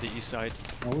moving on the east side.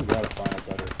 Oh, we gotta find it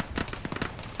better.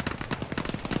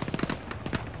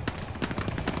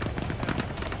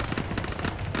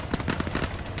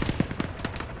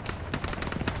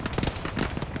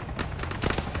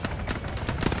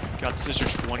 God, this is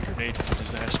just one grenade for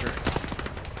disaster.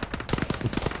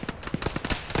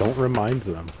 Don't remind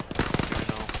them. I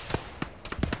know.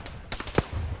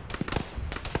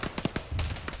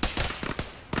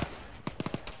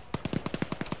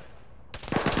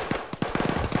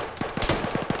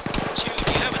 Dude,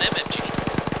 do you have an MMG?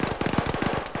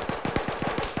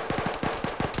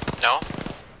 No?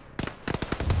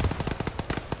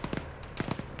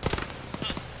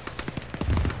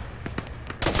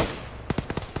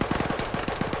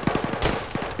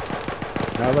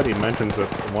 Now that he mentions it,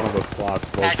 one of the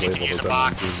slots was Patrick labeled can use as a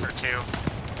box MMG. or two.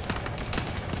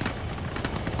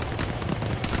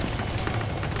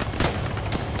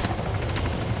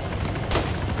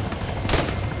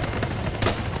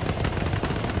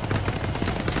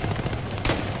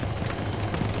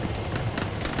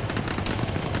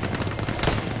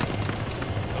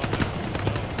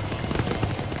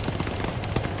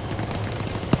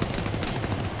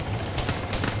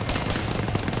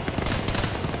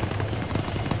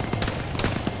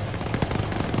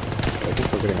 I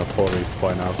think we're getting a full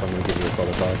resupply now, so I'm going to give you this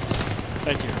other box.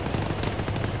 Thank you.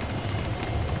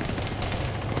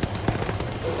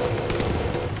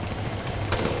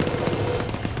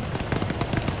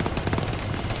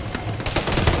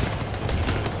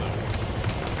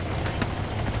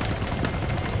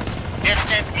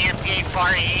 Distant BMP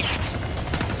far east.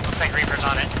 Looks like Reaper's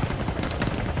on it.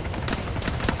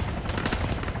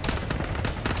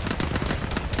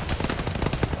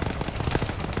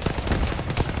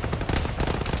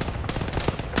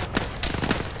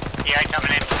 EI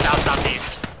coming in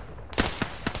south-southeast.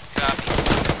 Copy.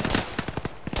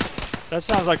 That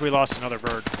sounds like we lost another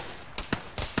bird.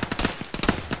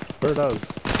 Sure does.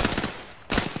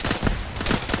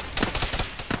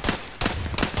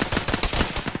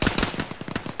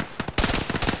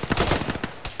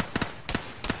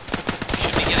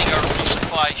 Should be getting our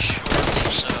resupply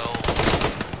shortly, so...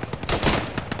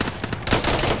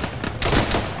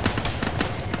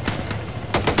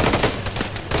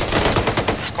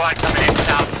 Squad coming in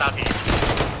south-southeast.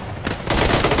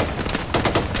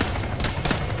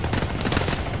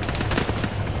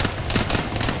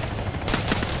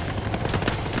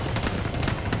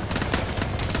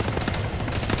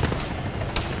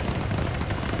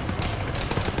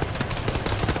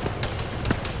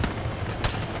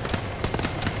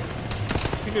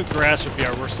 We knew grass would be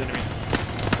our worst enemy.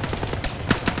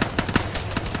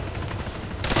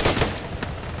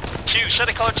 Two, set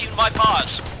a color team by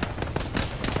pause.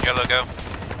 Yellow, go.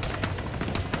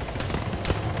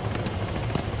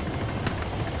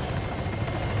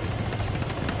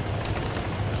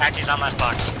 Patchy's on last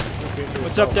box.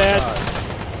 What's up, Dad?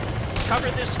 Cover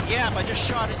this gap. I just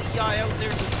shot an EI out there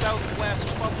to the southwest.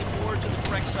 There's probably more to the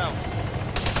direct south.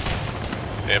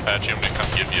 Hey Apache, I'm gonna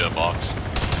come give you a box.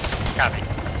 Copy.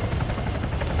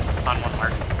 On one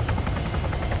mark.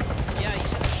 Yeah,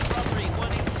 he's in the shrubbery.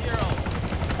 180.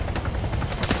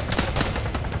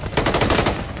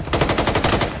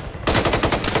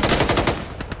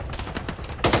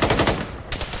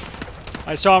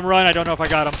 I saw him run. I don't know if I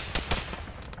got him.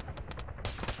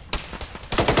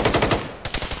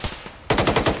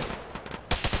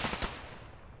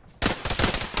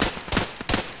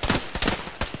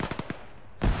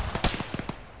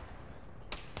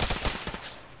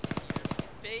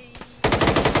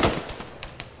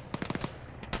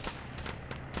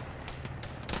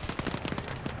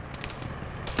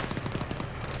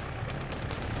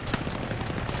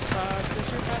 Does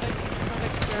your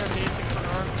medics there amazing for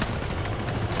arms?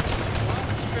 Well,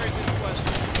 that's a very good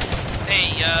question. Hey,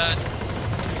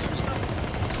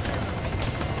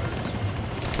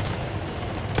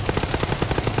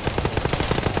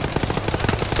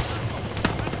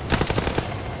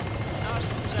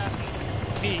 Who's asking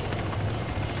me?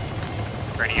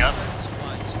 Bringing up.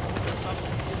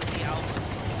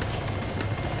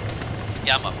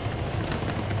 yeah, I'm up.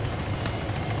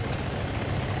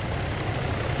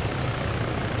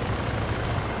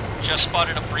 Just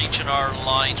spotted a breach in our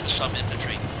lines with some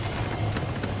infantry.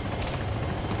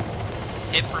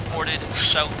 Hit reported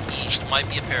southeast, might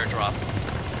be a paradrop.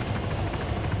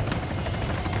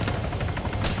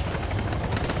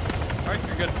 Alright,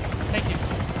 you're good. Thank you.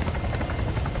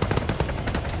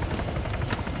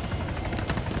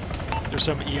 There's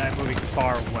some EI moving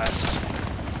far west.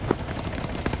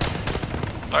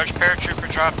 Large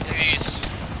paratrooper drop to east.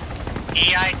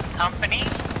 EI company?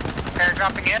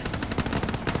 Paradropping in?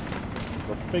 It's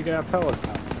a big ass helicopter.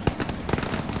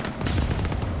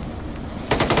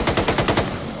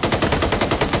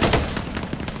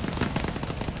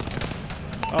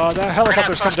 That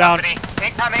helicopter's come down.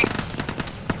 Incoming!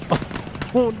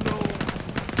 Oh no!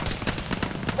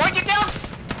 Why'd you down?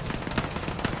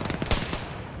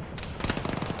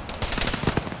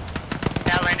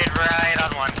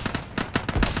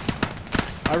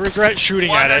 I regret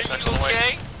shooting at it. Are you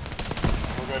okay?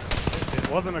 We're good. It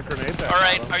wasn't a grenade that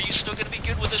Alright, are you still gonna be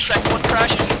good with the second one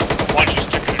crashing? Watch his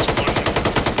ticket explosion.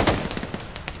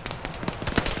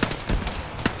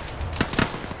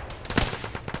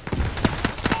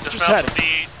 Just had it.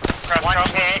 The crash One chop.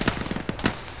 hit.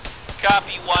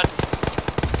 Copy, one.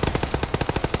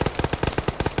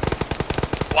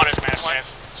 One is man.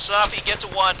 Sophie, get to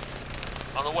one.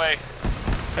 On the way.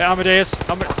 Hey, Amadeus,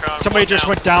 somebody one just down.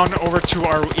 went down over to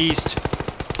our east.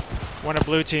 One a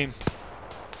blue team.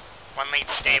 One lead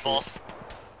stable.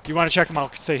 You want to check them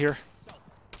out? Stay here.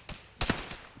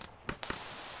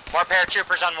 More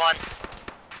paratroopers on one.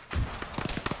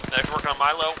 Next, working on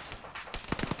Milo.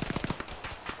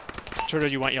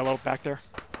 Turtle, you want yellow back there?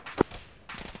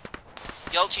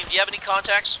 Yellow team, do you have any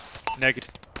contacts? Negative.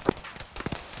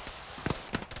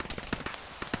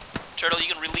 Turtle, you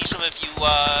can release them if you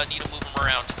need to move them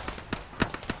around.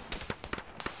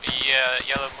 The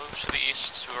yellow moves to the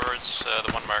east towards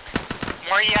the one mark.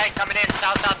 More EI coming in,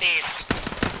 south-southeast.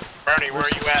 Bernie, where are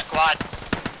you at? Squad.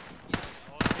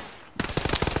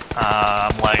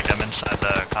 I'm lagged. I'm inside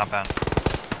the compound.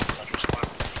 You're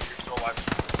still alive.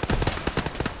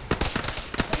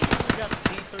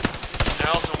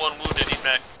 Nelson, one wounded, he's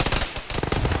back.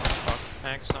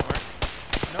 Tank somewhere.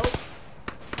 Nope.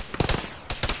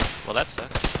 Well, that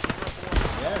sucks.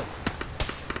 Yes.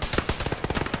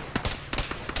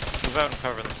 Move out and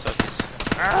cover them southeast.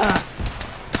 Ah!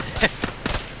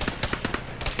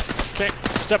 Can't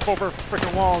step over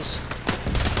freaking walls.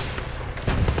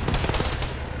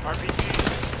 RPG.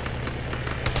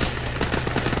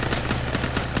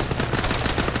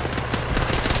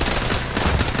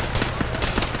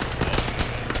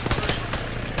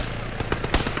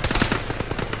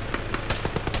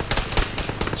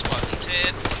 Squad leads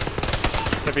in.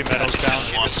 Heavy metals down.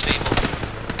 Stable.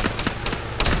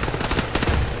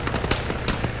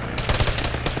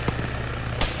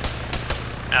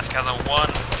 Ask on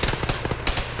one.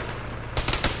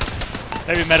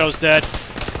 Heavy metals dead.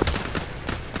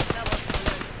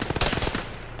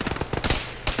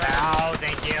 Oh,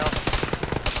 thank you.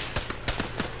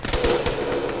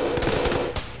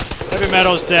 Heavy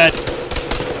metals dead.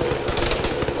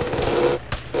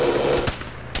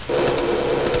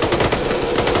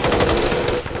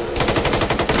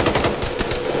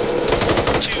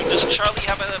 Two, does Charlie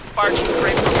have a barge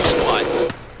crate for resupply?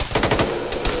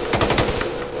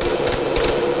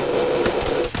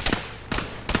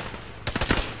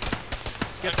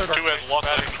 Get the two has one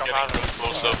that come out of the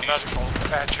close up.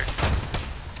 Patrick.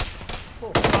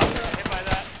 Hit by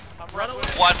that. I'm running with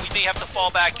it. One, we may have to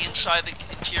fall back inside the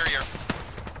interior.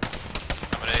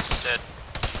 Amadeus is dead.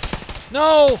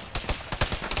 No!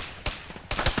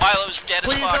 Milo's dead as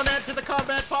Please fuck. don't add to the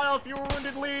combat pile. If you were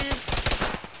wounded, leave.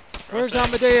 Where's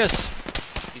Amadeus?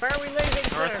 Where are we leaving,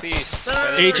 sir? Northeast.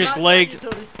 H is legged.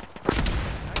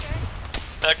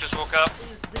 Tech just woke up.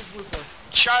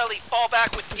 Charlie, fall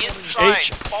back with inside.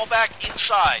 H. Fall back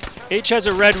inside. H has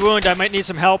a red wound. I might need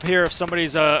some help here if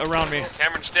somebody's around me.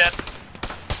 Cameron's dead.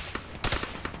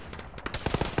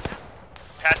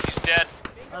 Patsy's dead.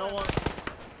 I don't want.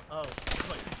 Oh, it's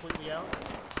like completely out.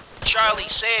 Charlie,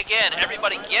 say again.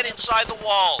 Everybody get inside the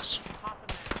walls.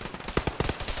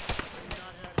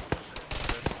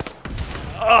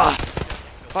 Ugh!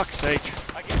 Fuck's sake.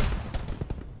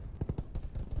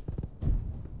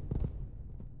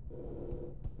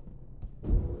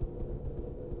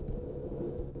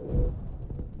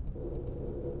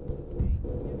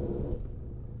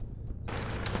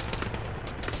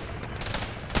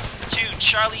 Two,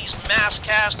 Charlie's mass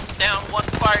cast down one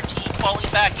fire team falling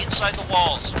back inside the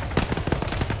walls.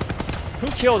 Who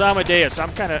killed Amadeus?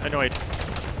 I'm kind of annoyed.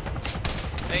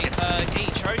 Hey,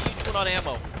 H, how are you doing on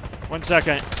ammo? 1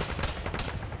 second.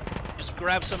 Just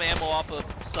grab some ammo off of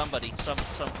somebody, some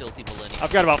filthy millennial.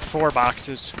 I've got about 4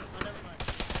 boxes.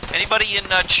 Anybody in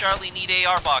Charlie need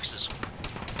AR boxes?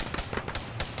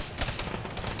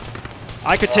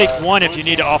 I could take 1 if you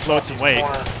need to offload some weight.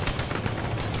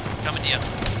 Coming to you.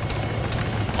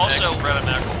 Also,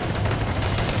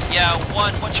 yeah,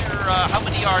 1, what's your, how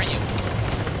many are you?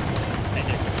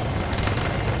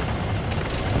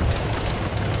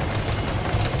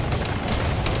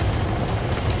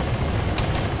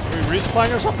 Are we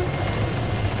resupplying or something?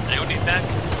 Anyone need that?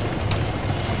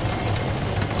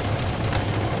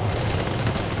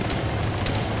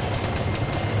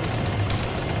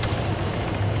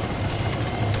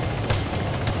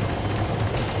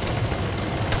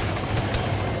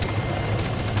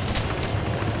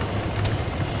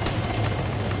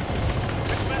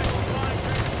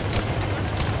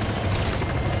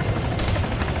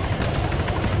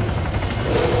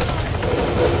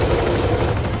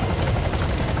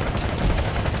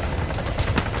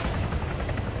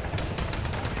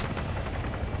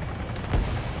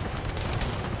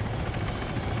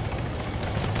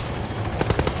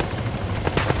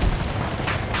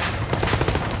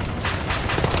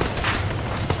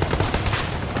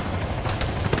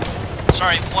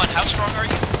 Sorry, 1, how strong are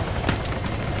you?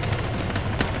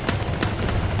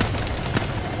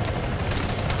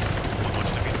 What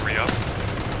looks to be 3 up.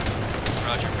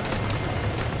 Roger.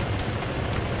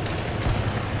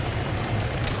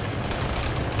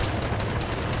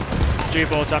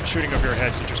 J-Bolts, I'm shooting over your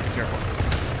head, so just be careful.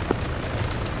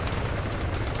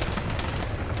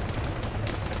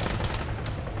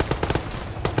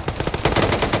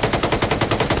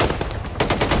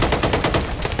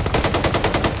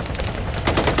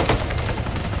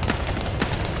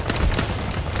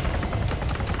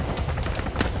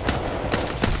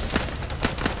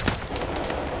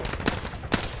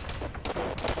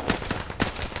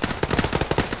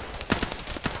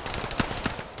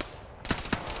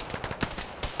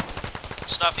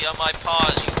 Snuffy, on my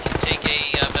pause, you can take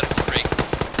a medical break.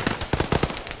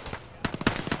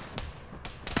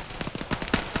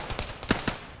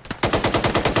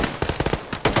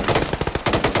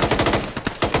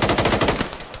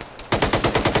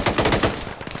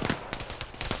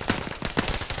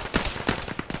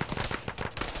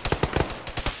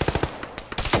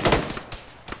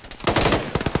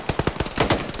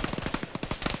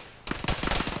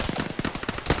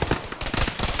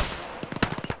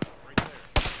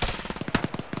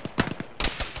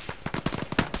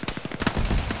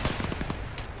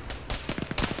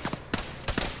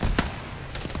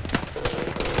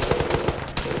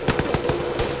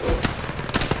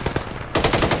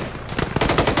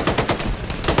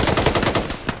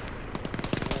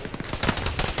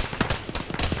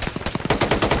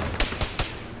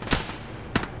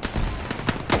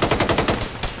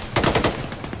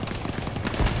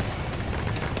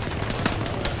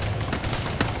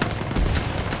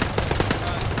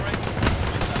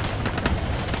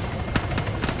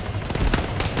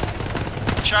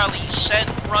 Charlie, send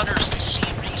runners to see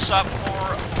resup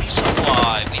for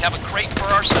resupply. We have a crate for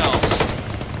ourselves.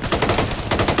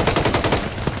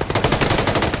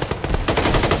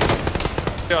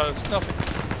 Yeah, there's nothing.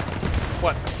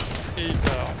 What? Need,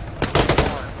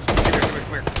 arms. Come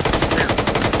here.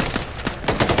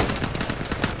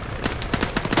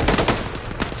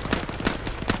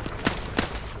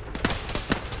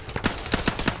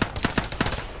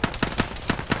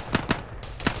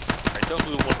 Alright, don't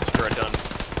move once you're done.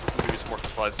 We'll give you some more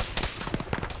supplies.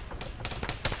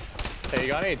 Hey, you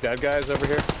got any dead guys over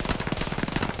here?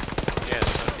 Yeah,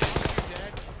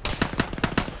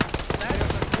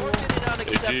 That's forfeit and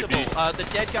unacceptable. The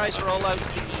dead guys are all out to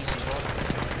the east.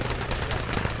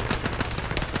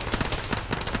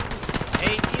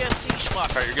 Hey, PMC schmuck.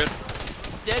 Alright, you're good?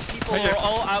 Dead people are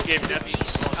all out to the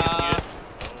east.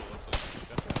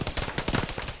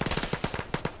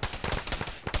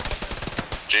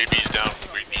 JB's down.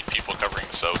 We need people covering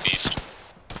southeast.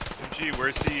 MG,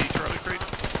 where's the Charlie crate?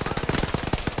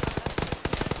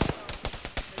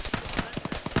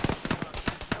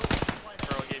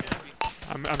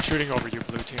 I'm shooting over you,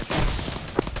 blue team.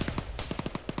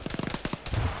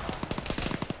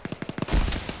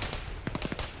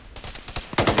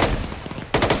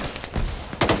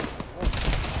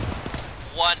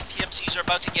 PMCs are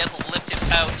about to get lifted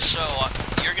out, so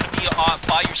you're going to be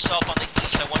by yourself on the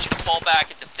east. I want you to fall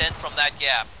back and defend from that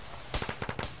gap.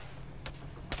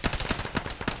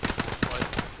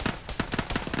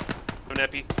 No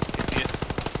nappy. Thank you.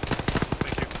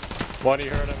 What do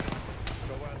you heard of it?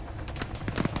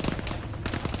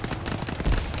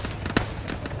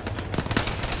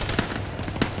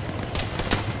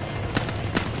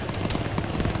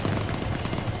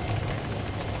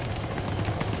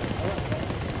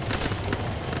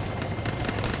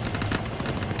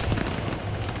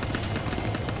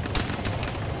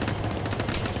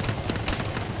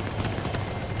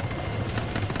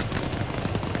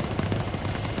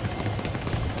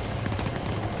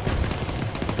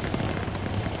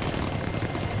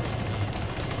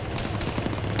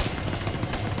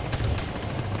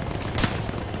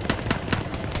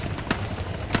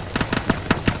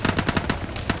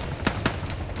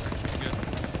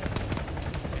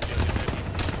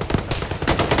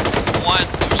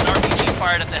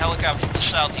 At the helicopter to the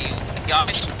south of you. Got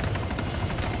me.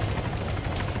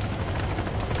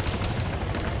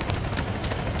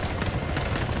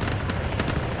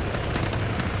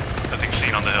 Nothing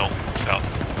seen on the hill, south.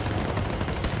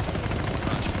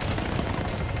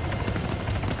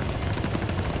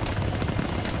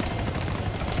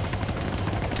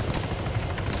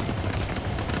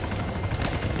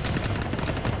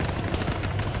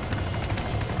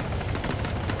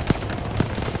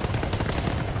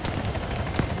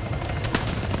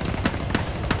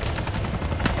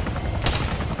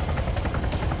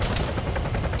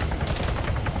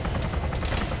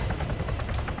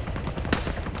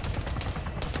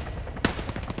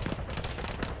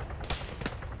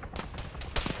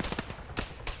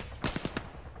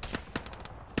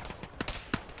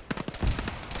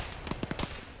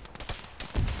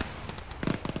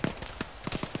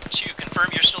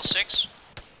 Still 6?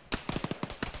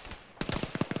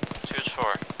 2 is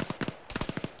 4.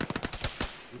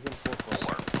 Even 4.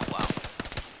 Oh wow.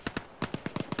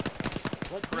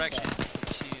 What Correction.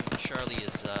 2 Charlie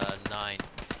is 9.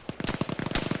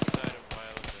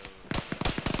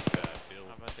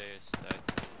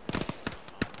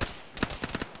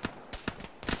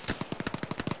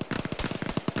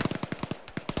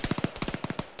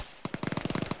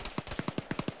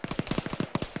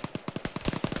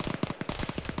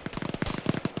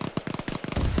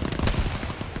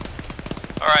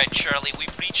 Alright, Charlie,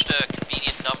 we've reached a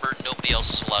convenient number. Nobody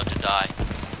else is allowed to die.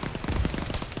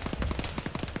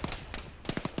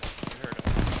 You heard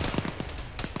him.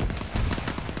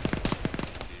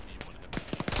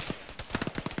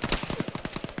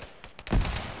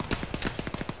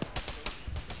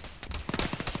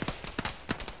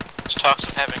 There's talks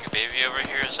of having a baby over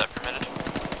here. Is that permitted?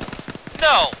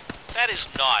 No! That is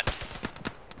not.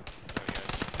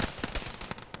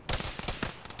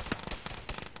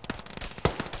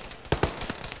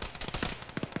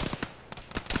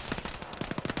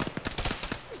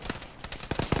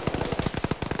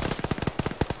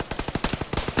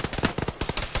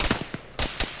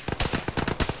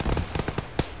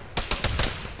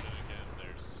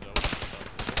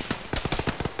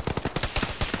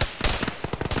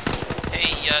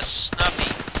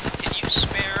 Snuffy, can you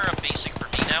spare a basic for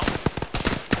me now?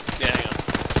 Yeah, hang on.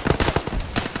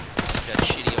 Got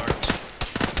shitty arms.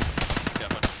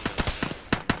 Got a bunch of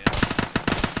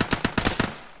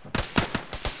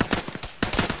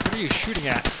What are you shooting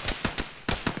at?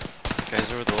 Guys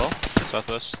over the wall,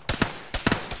 southwest.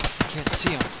 I can't see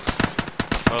them.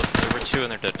 Oh, there were 2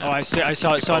 and they're dead now. Oh, I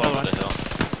saw People another over one. the hill.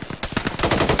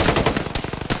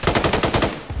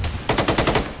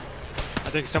 I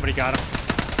think somebody got him.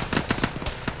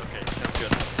 Okay, sounds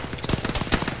good.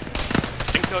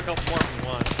 I can kill a couple more if you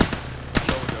want.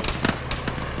 No, we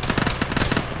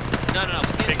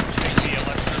can't. Take the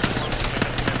electric one.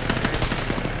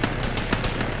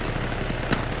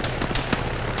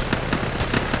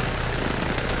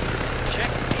 Check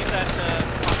to see if that,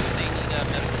 they need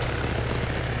medical.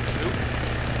 Who?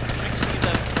 Check to see if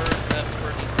that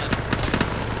bird needs medical.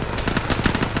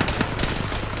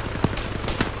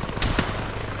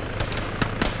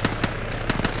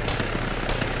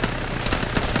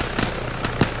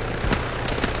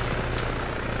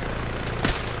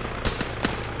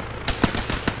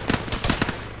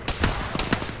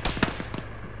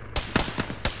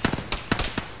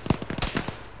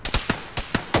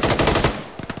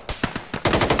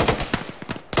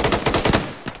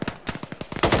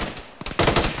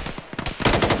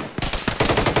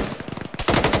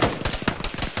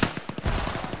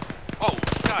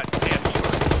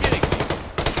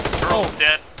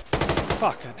 Dead.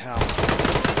 Fucking hell. I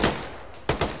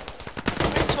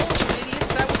told you,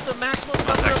 idiots, that was the maximum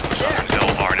number of deaths. Hill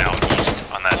are now east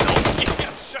on that hill.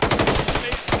 Yeah, shot in the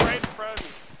face right in front of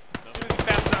me. Dude, he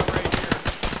passed out right here.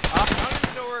 I don't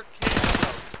even know where it came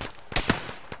from.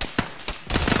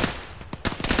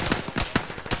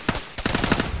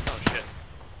 Oh shit.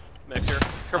 Max here.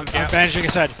 Cover the I'm gap. bandaging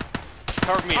his head.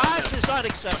 Cover me. This is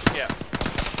unacceptable. Yeah.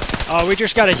 Oh, we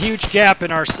just got a huge gap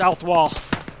in our south wall.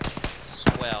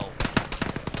 Swell.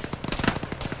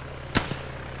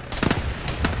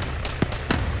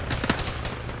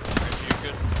 You're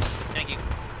good. Thank you.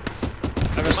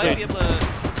 Have a Might speed. be able to...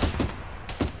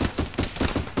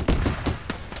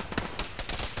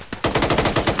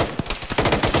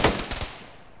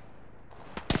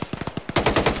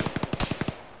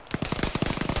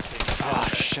 Oh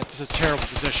shit, this is a terrible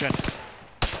position.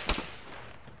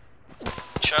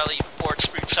 Charlie, 4th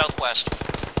Street Southwest.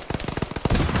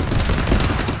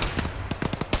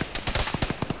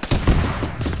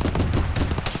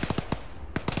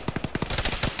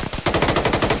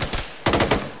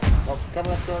 Oh,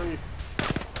 coming up to our east.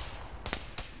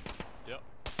 Yep.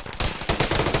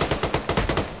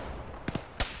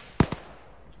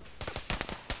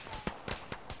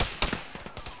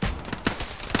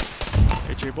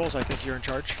 AJ Bulls, I think you're in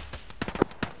charge.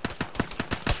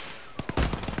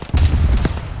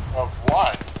 Of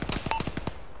what?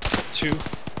 2.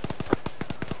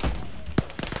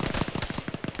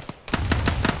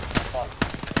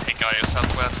 Hey, guy,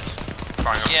 southwest.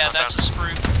 Yeah, that's a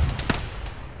screw.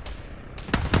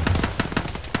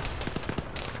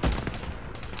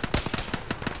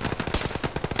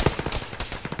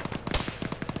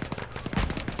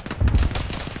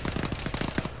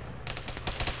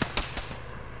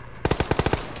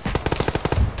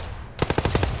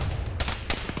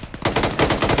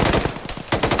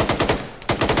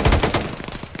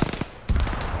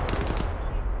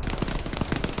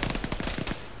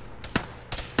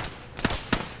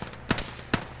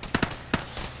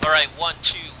 Alright, 1,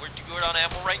 2, we're good on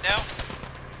ammo right now?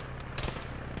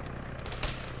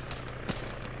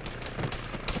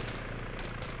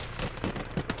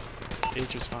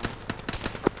 H is fine.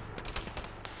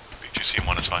 BGC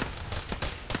 1 is fine.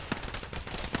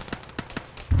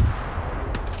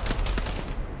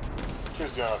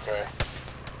 Who's doing okay?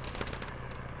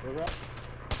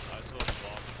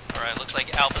 Alright, looks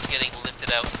like Alpha's getting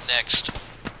lifted out next.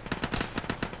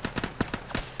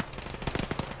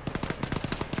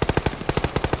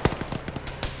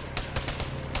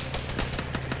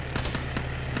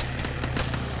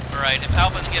 Alright, if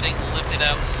Alpha's getting lifted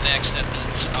out next, that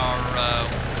means our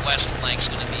west flank's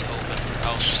going to be open.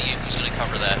 I'll see who's going to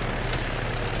cover that.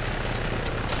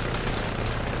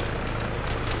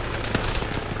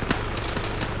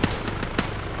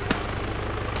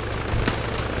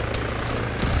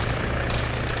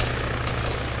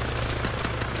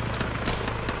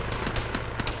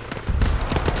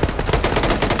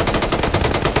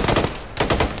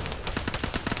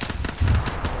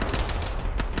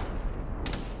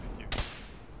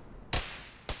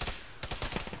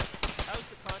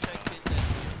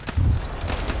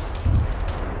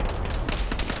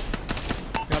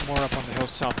 Got more up on the hill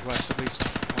southwest, at least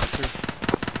 1 or 2.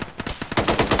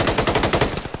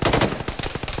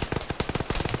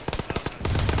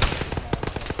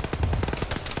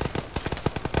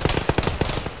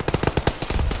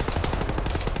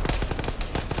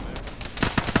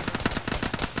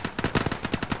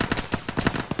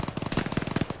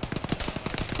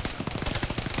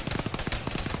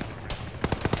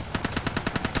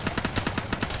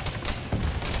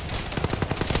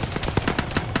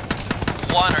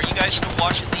 One, are you guys still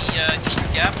watching the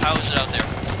Eastern Gap? How is it out there?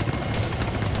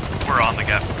 We're on the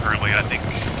gap currently, I think.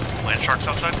 Land sharks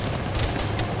outside?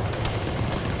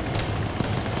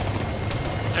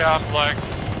 Yeah, I'm black.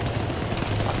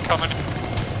 I'm coming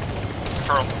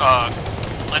for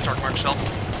land shark mark self.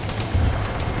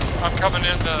 I'm coming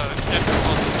in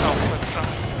southwest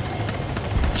side.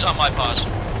 It's on my pause.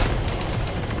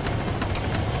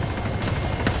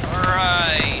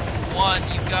 Alright, 1,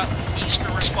 you've got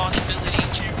Eastern responsibility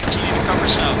to continue to cover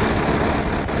south.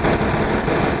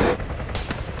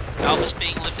 Alpha's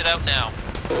being lifted out now.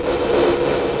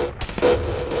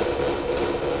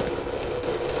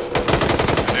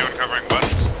 Anyone covering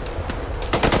west?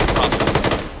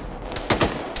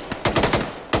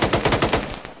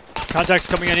 Contact's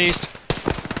coming in east.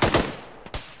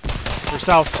 Or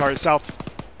south, sorry, south.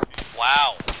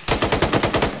 Wow.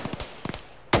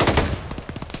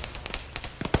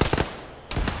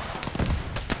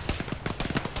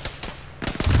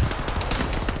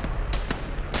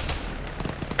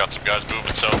 Got some guys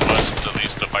moving southwest to the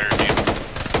east of the fire team.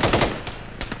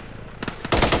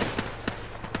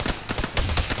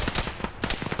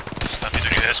 That means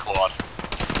there's a squad.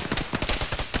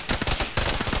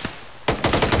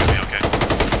 Should be okay.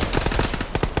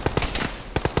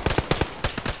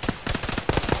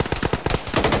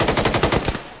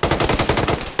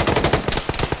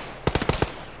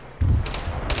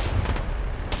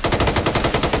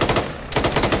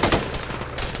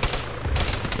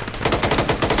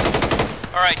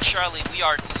 Alright, Charlie, we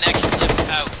are next lift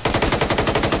out.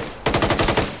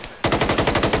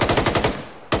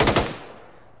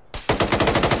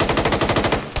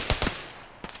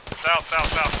 South,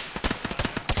 south, south.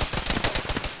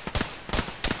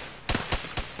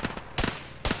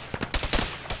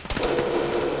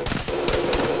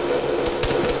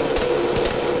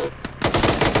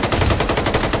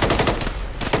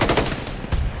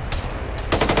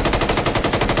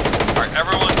 Alright,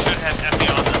 everyone should have FE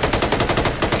on them.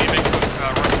 See if they can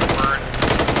run the burn.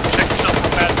 Check yourself for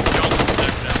bad kills and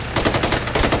protect them.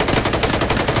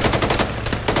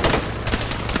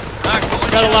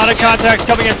 Got a lot of contacts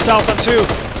coming in south on 2.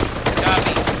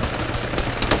 Copy.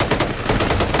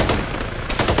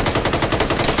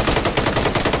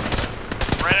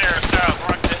 Red air south,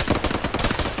 rock it.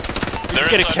 You can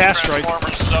get a cast strike.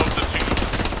 Transformers south of 2.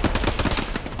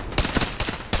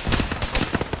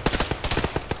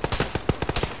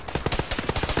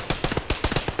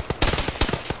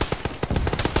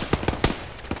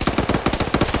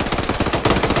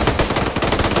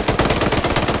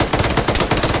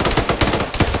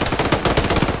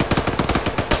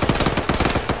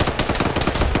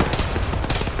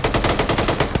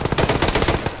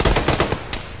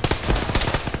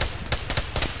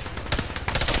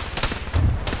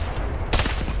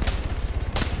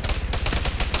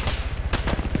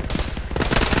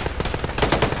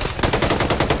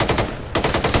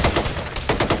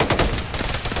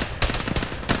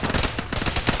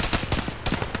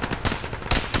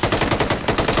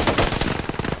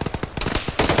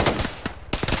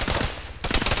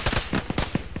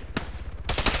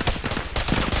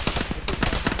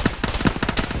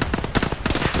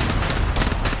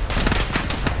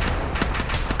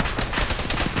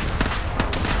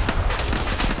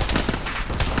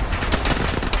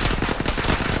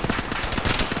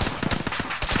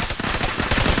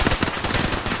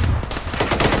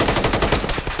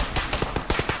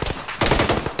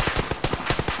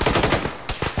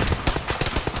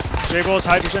 J-Bulls,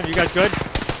 hydrogen, you guys good?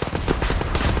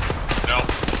 No.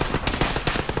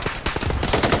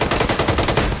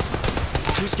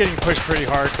 Who's getting pushed pretty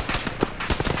hard?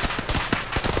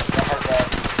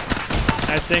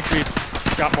 I think we've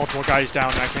got multiple guys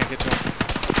down and I can't get to them.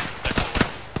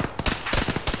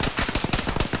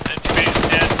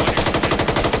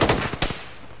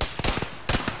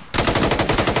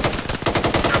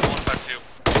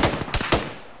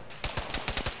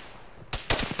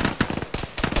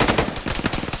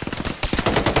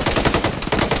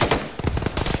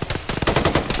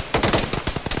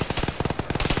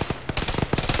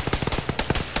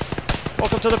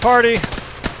 Welcome to the party.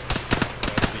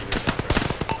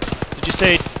 Did you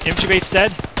say empty bait's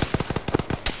dead?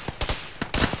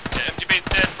 Yeah, empty bait's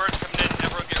dead. Birds coming in.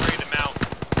 Everyone get ready to mount.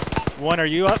 One, are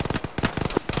you up?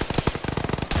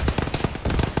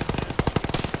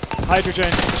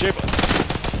 Hydrogen,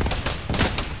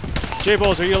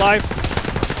 J-Bulls, are you alive?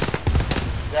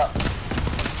 Yeah.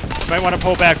 You might want to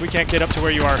pull back. We can't get up to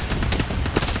where you are.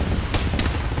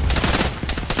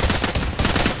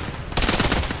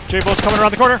 J-Bulls coming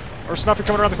around the corner. Or Snuffy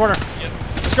coming around the corner. Yep.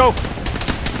 Let's go.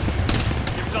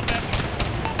 Give yourself back.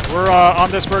 We're on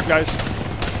this bird, guys. Give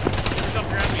yourself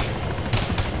grab me.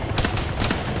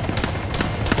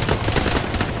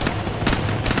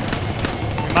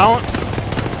 Mount.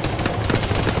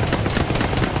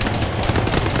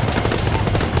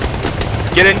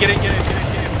 Get in, get in, get in, get in,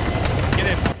 get in. Get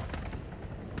in.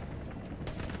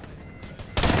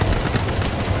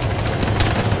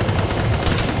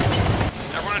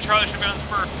 Everyone in Charlie should be on the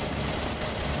spur.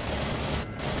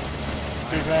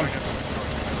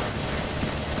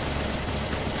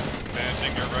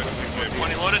 Managing your right of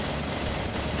 20 loaded.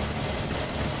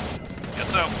 Yes,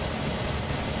 so.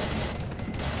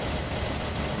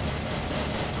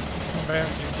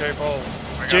 Managing J-Bull.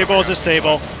 J-Bulls is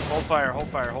stable. Hold fire, hold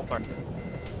fire, hold fire.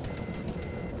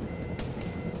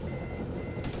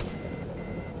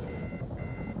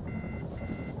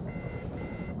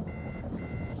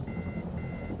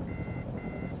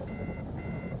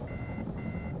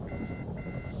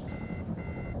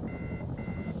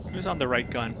 Who's on the right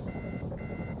gun?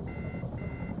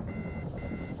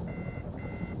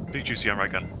 Big juicy on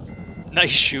right gun. Nice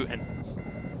shooting.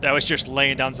 That was just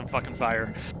laying down some fucking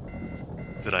fire.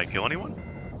 Did I kill anyone?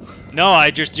 No, I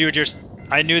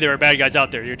knew there were bad guys out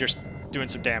there. You're just doing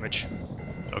some damage.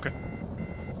 Okay.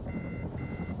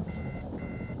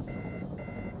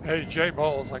 Hey,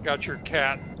 J-Bulls, I got your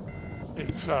cat.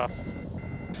 It's,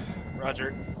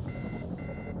 Roger.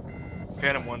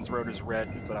 Phantom 1's road is red,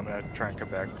 but I'm gonna try and come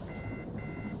back.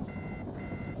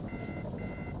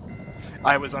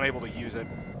 I was unable to use it.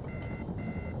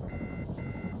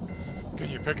 Can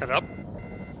you pick it up?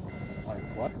 Like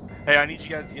what? Hey, I need you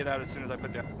guys to get out as soon as I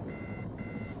put down.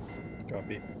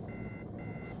 Copy.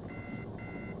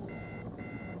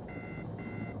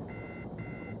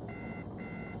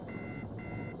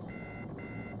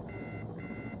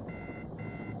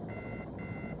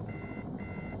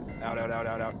 Out, out, out,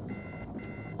 out, out.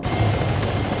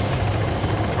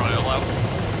 Probably all out.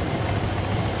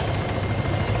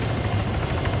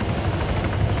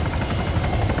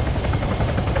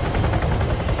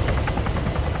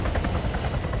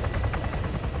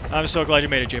 I'm so glad you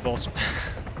made it, J-Bulls.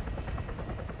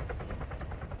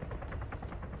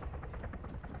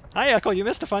 Hi, Echo. You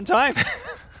missed a fun time.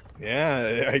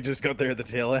 Yeah, I just got there at the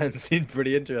tail end. Seemed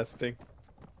pretty interesting.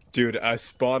 Dude, I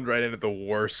spawned right into the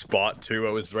worst spot too.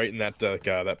 I was right in that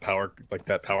that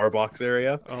power box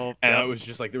area. Oh, and I was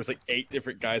just like, there was like 8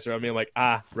 different guys around me. I'm like,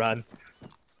 run.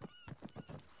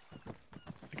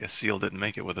 I guess Seal didn't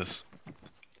make it with us.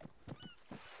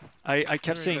 I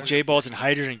kept seeing J-Balls and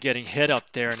Hydrogen getting hit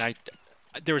up there, and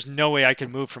there was no way I could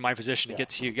move from my position to get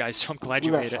to you guys, so I'm glad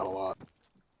you made it. Oh.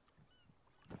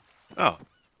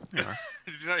 Did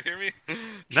you not hear me?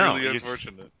 No. Truly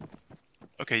unfortunate.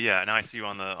 Okay, yeah, now I see you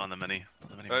on the mini.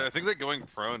 I think that going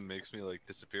prone makes me like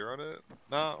disappear on it.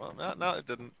 No, no, it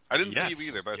didn't. I didn't see you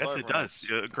either, but I saw it does.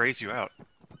 It grays you out.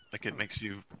 Like it makes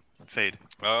you fade.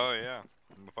 Oh yeah,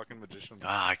 I'm a fucking magician.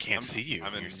 I can't see you.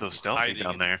 You're so stealthy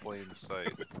down there. In plain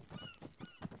sight.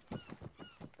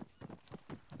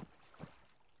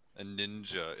 A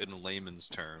ninja in layman's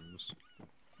terms.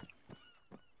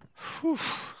 Whew.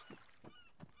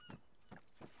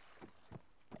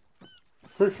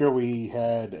 Pretty sure we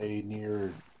had a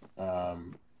near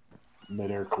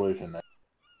mid-air collision there.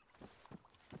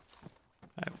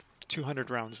 I have 200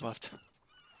 rounds left.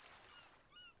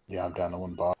 Yeah, I'm down to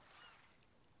 1 box.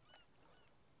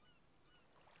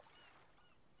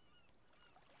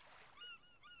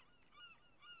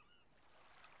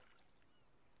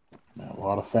 A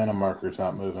lot of phantom markers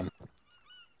not moving.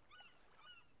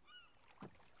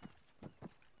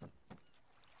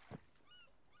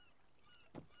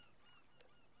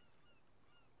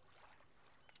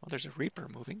 there's a Reaper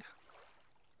moving.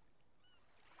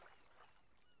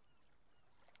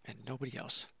 And nobody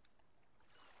else.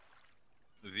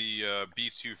 The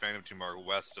B2 Phantom 2 mark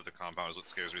west of the compound is what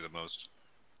scares me the most.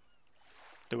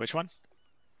 The which one?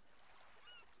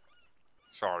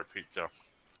 Sorry, pizza.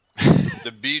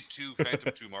 The B2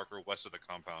 Phantom 2 marker west of the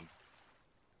compound.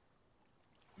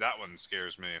 That one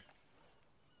scares me.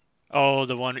 Oh,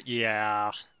 the one,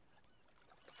 yeah.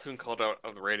 Soon called out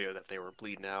on the radio that they were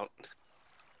bleeding out,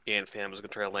 and Fam was gonna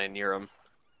try to land near them,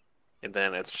 and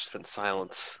then it's just been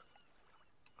silence.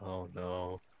 Oh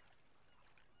no.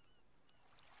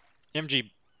 MG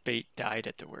bait died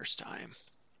at the worst time.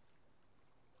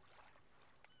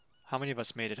 How many of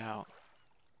us made it out?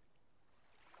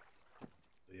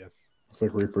 Yeah. Looks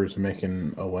like Reaper's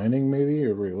making a landing, maybe,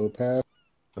 or reload pad.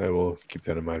 I will keep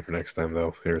that in mind for next time,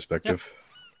 though, irrespective.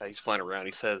 He's flying around.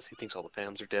 He says he thinks all the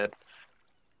Fams are dead.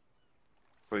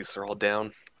 Or at least they're all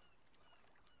down.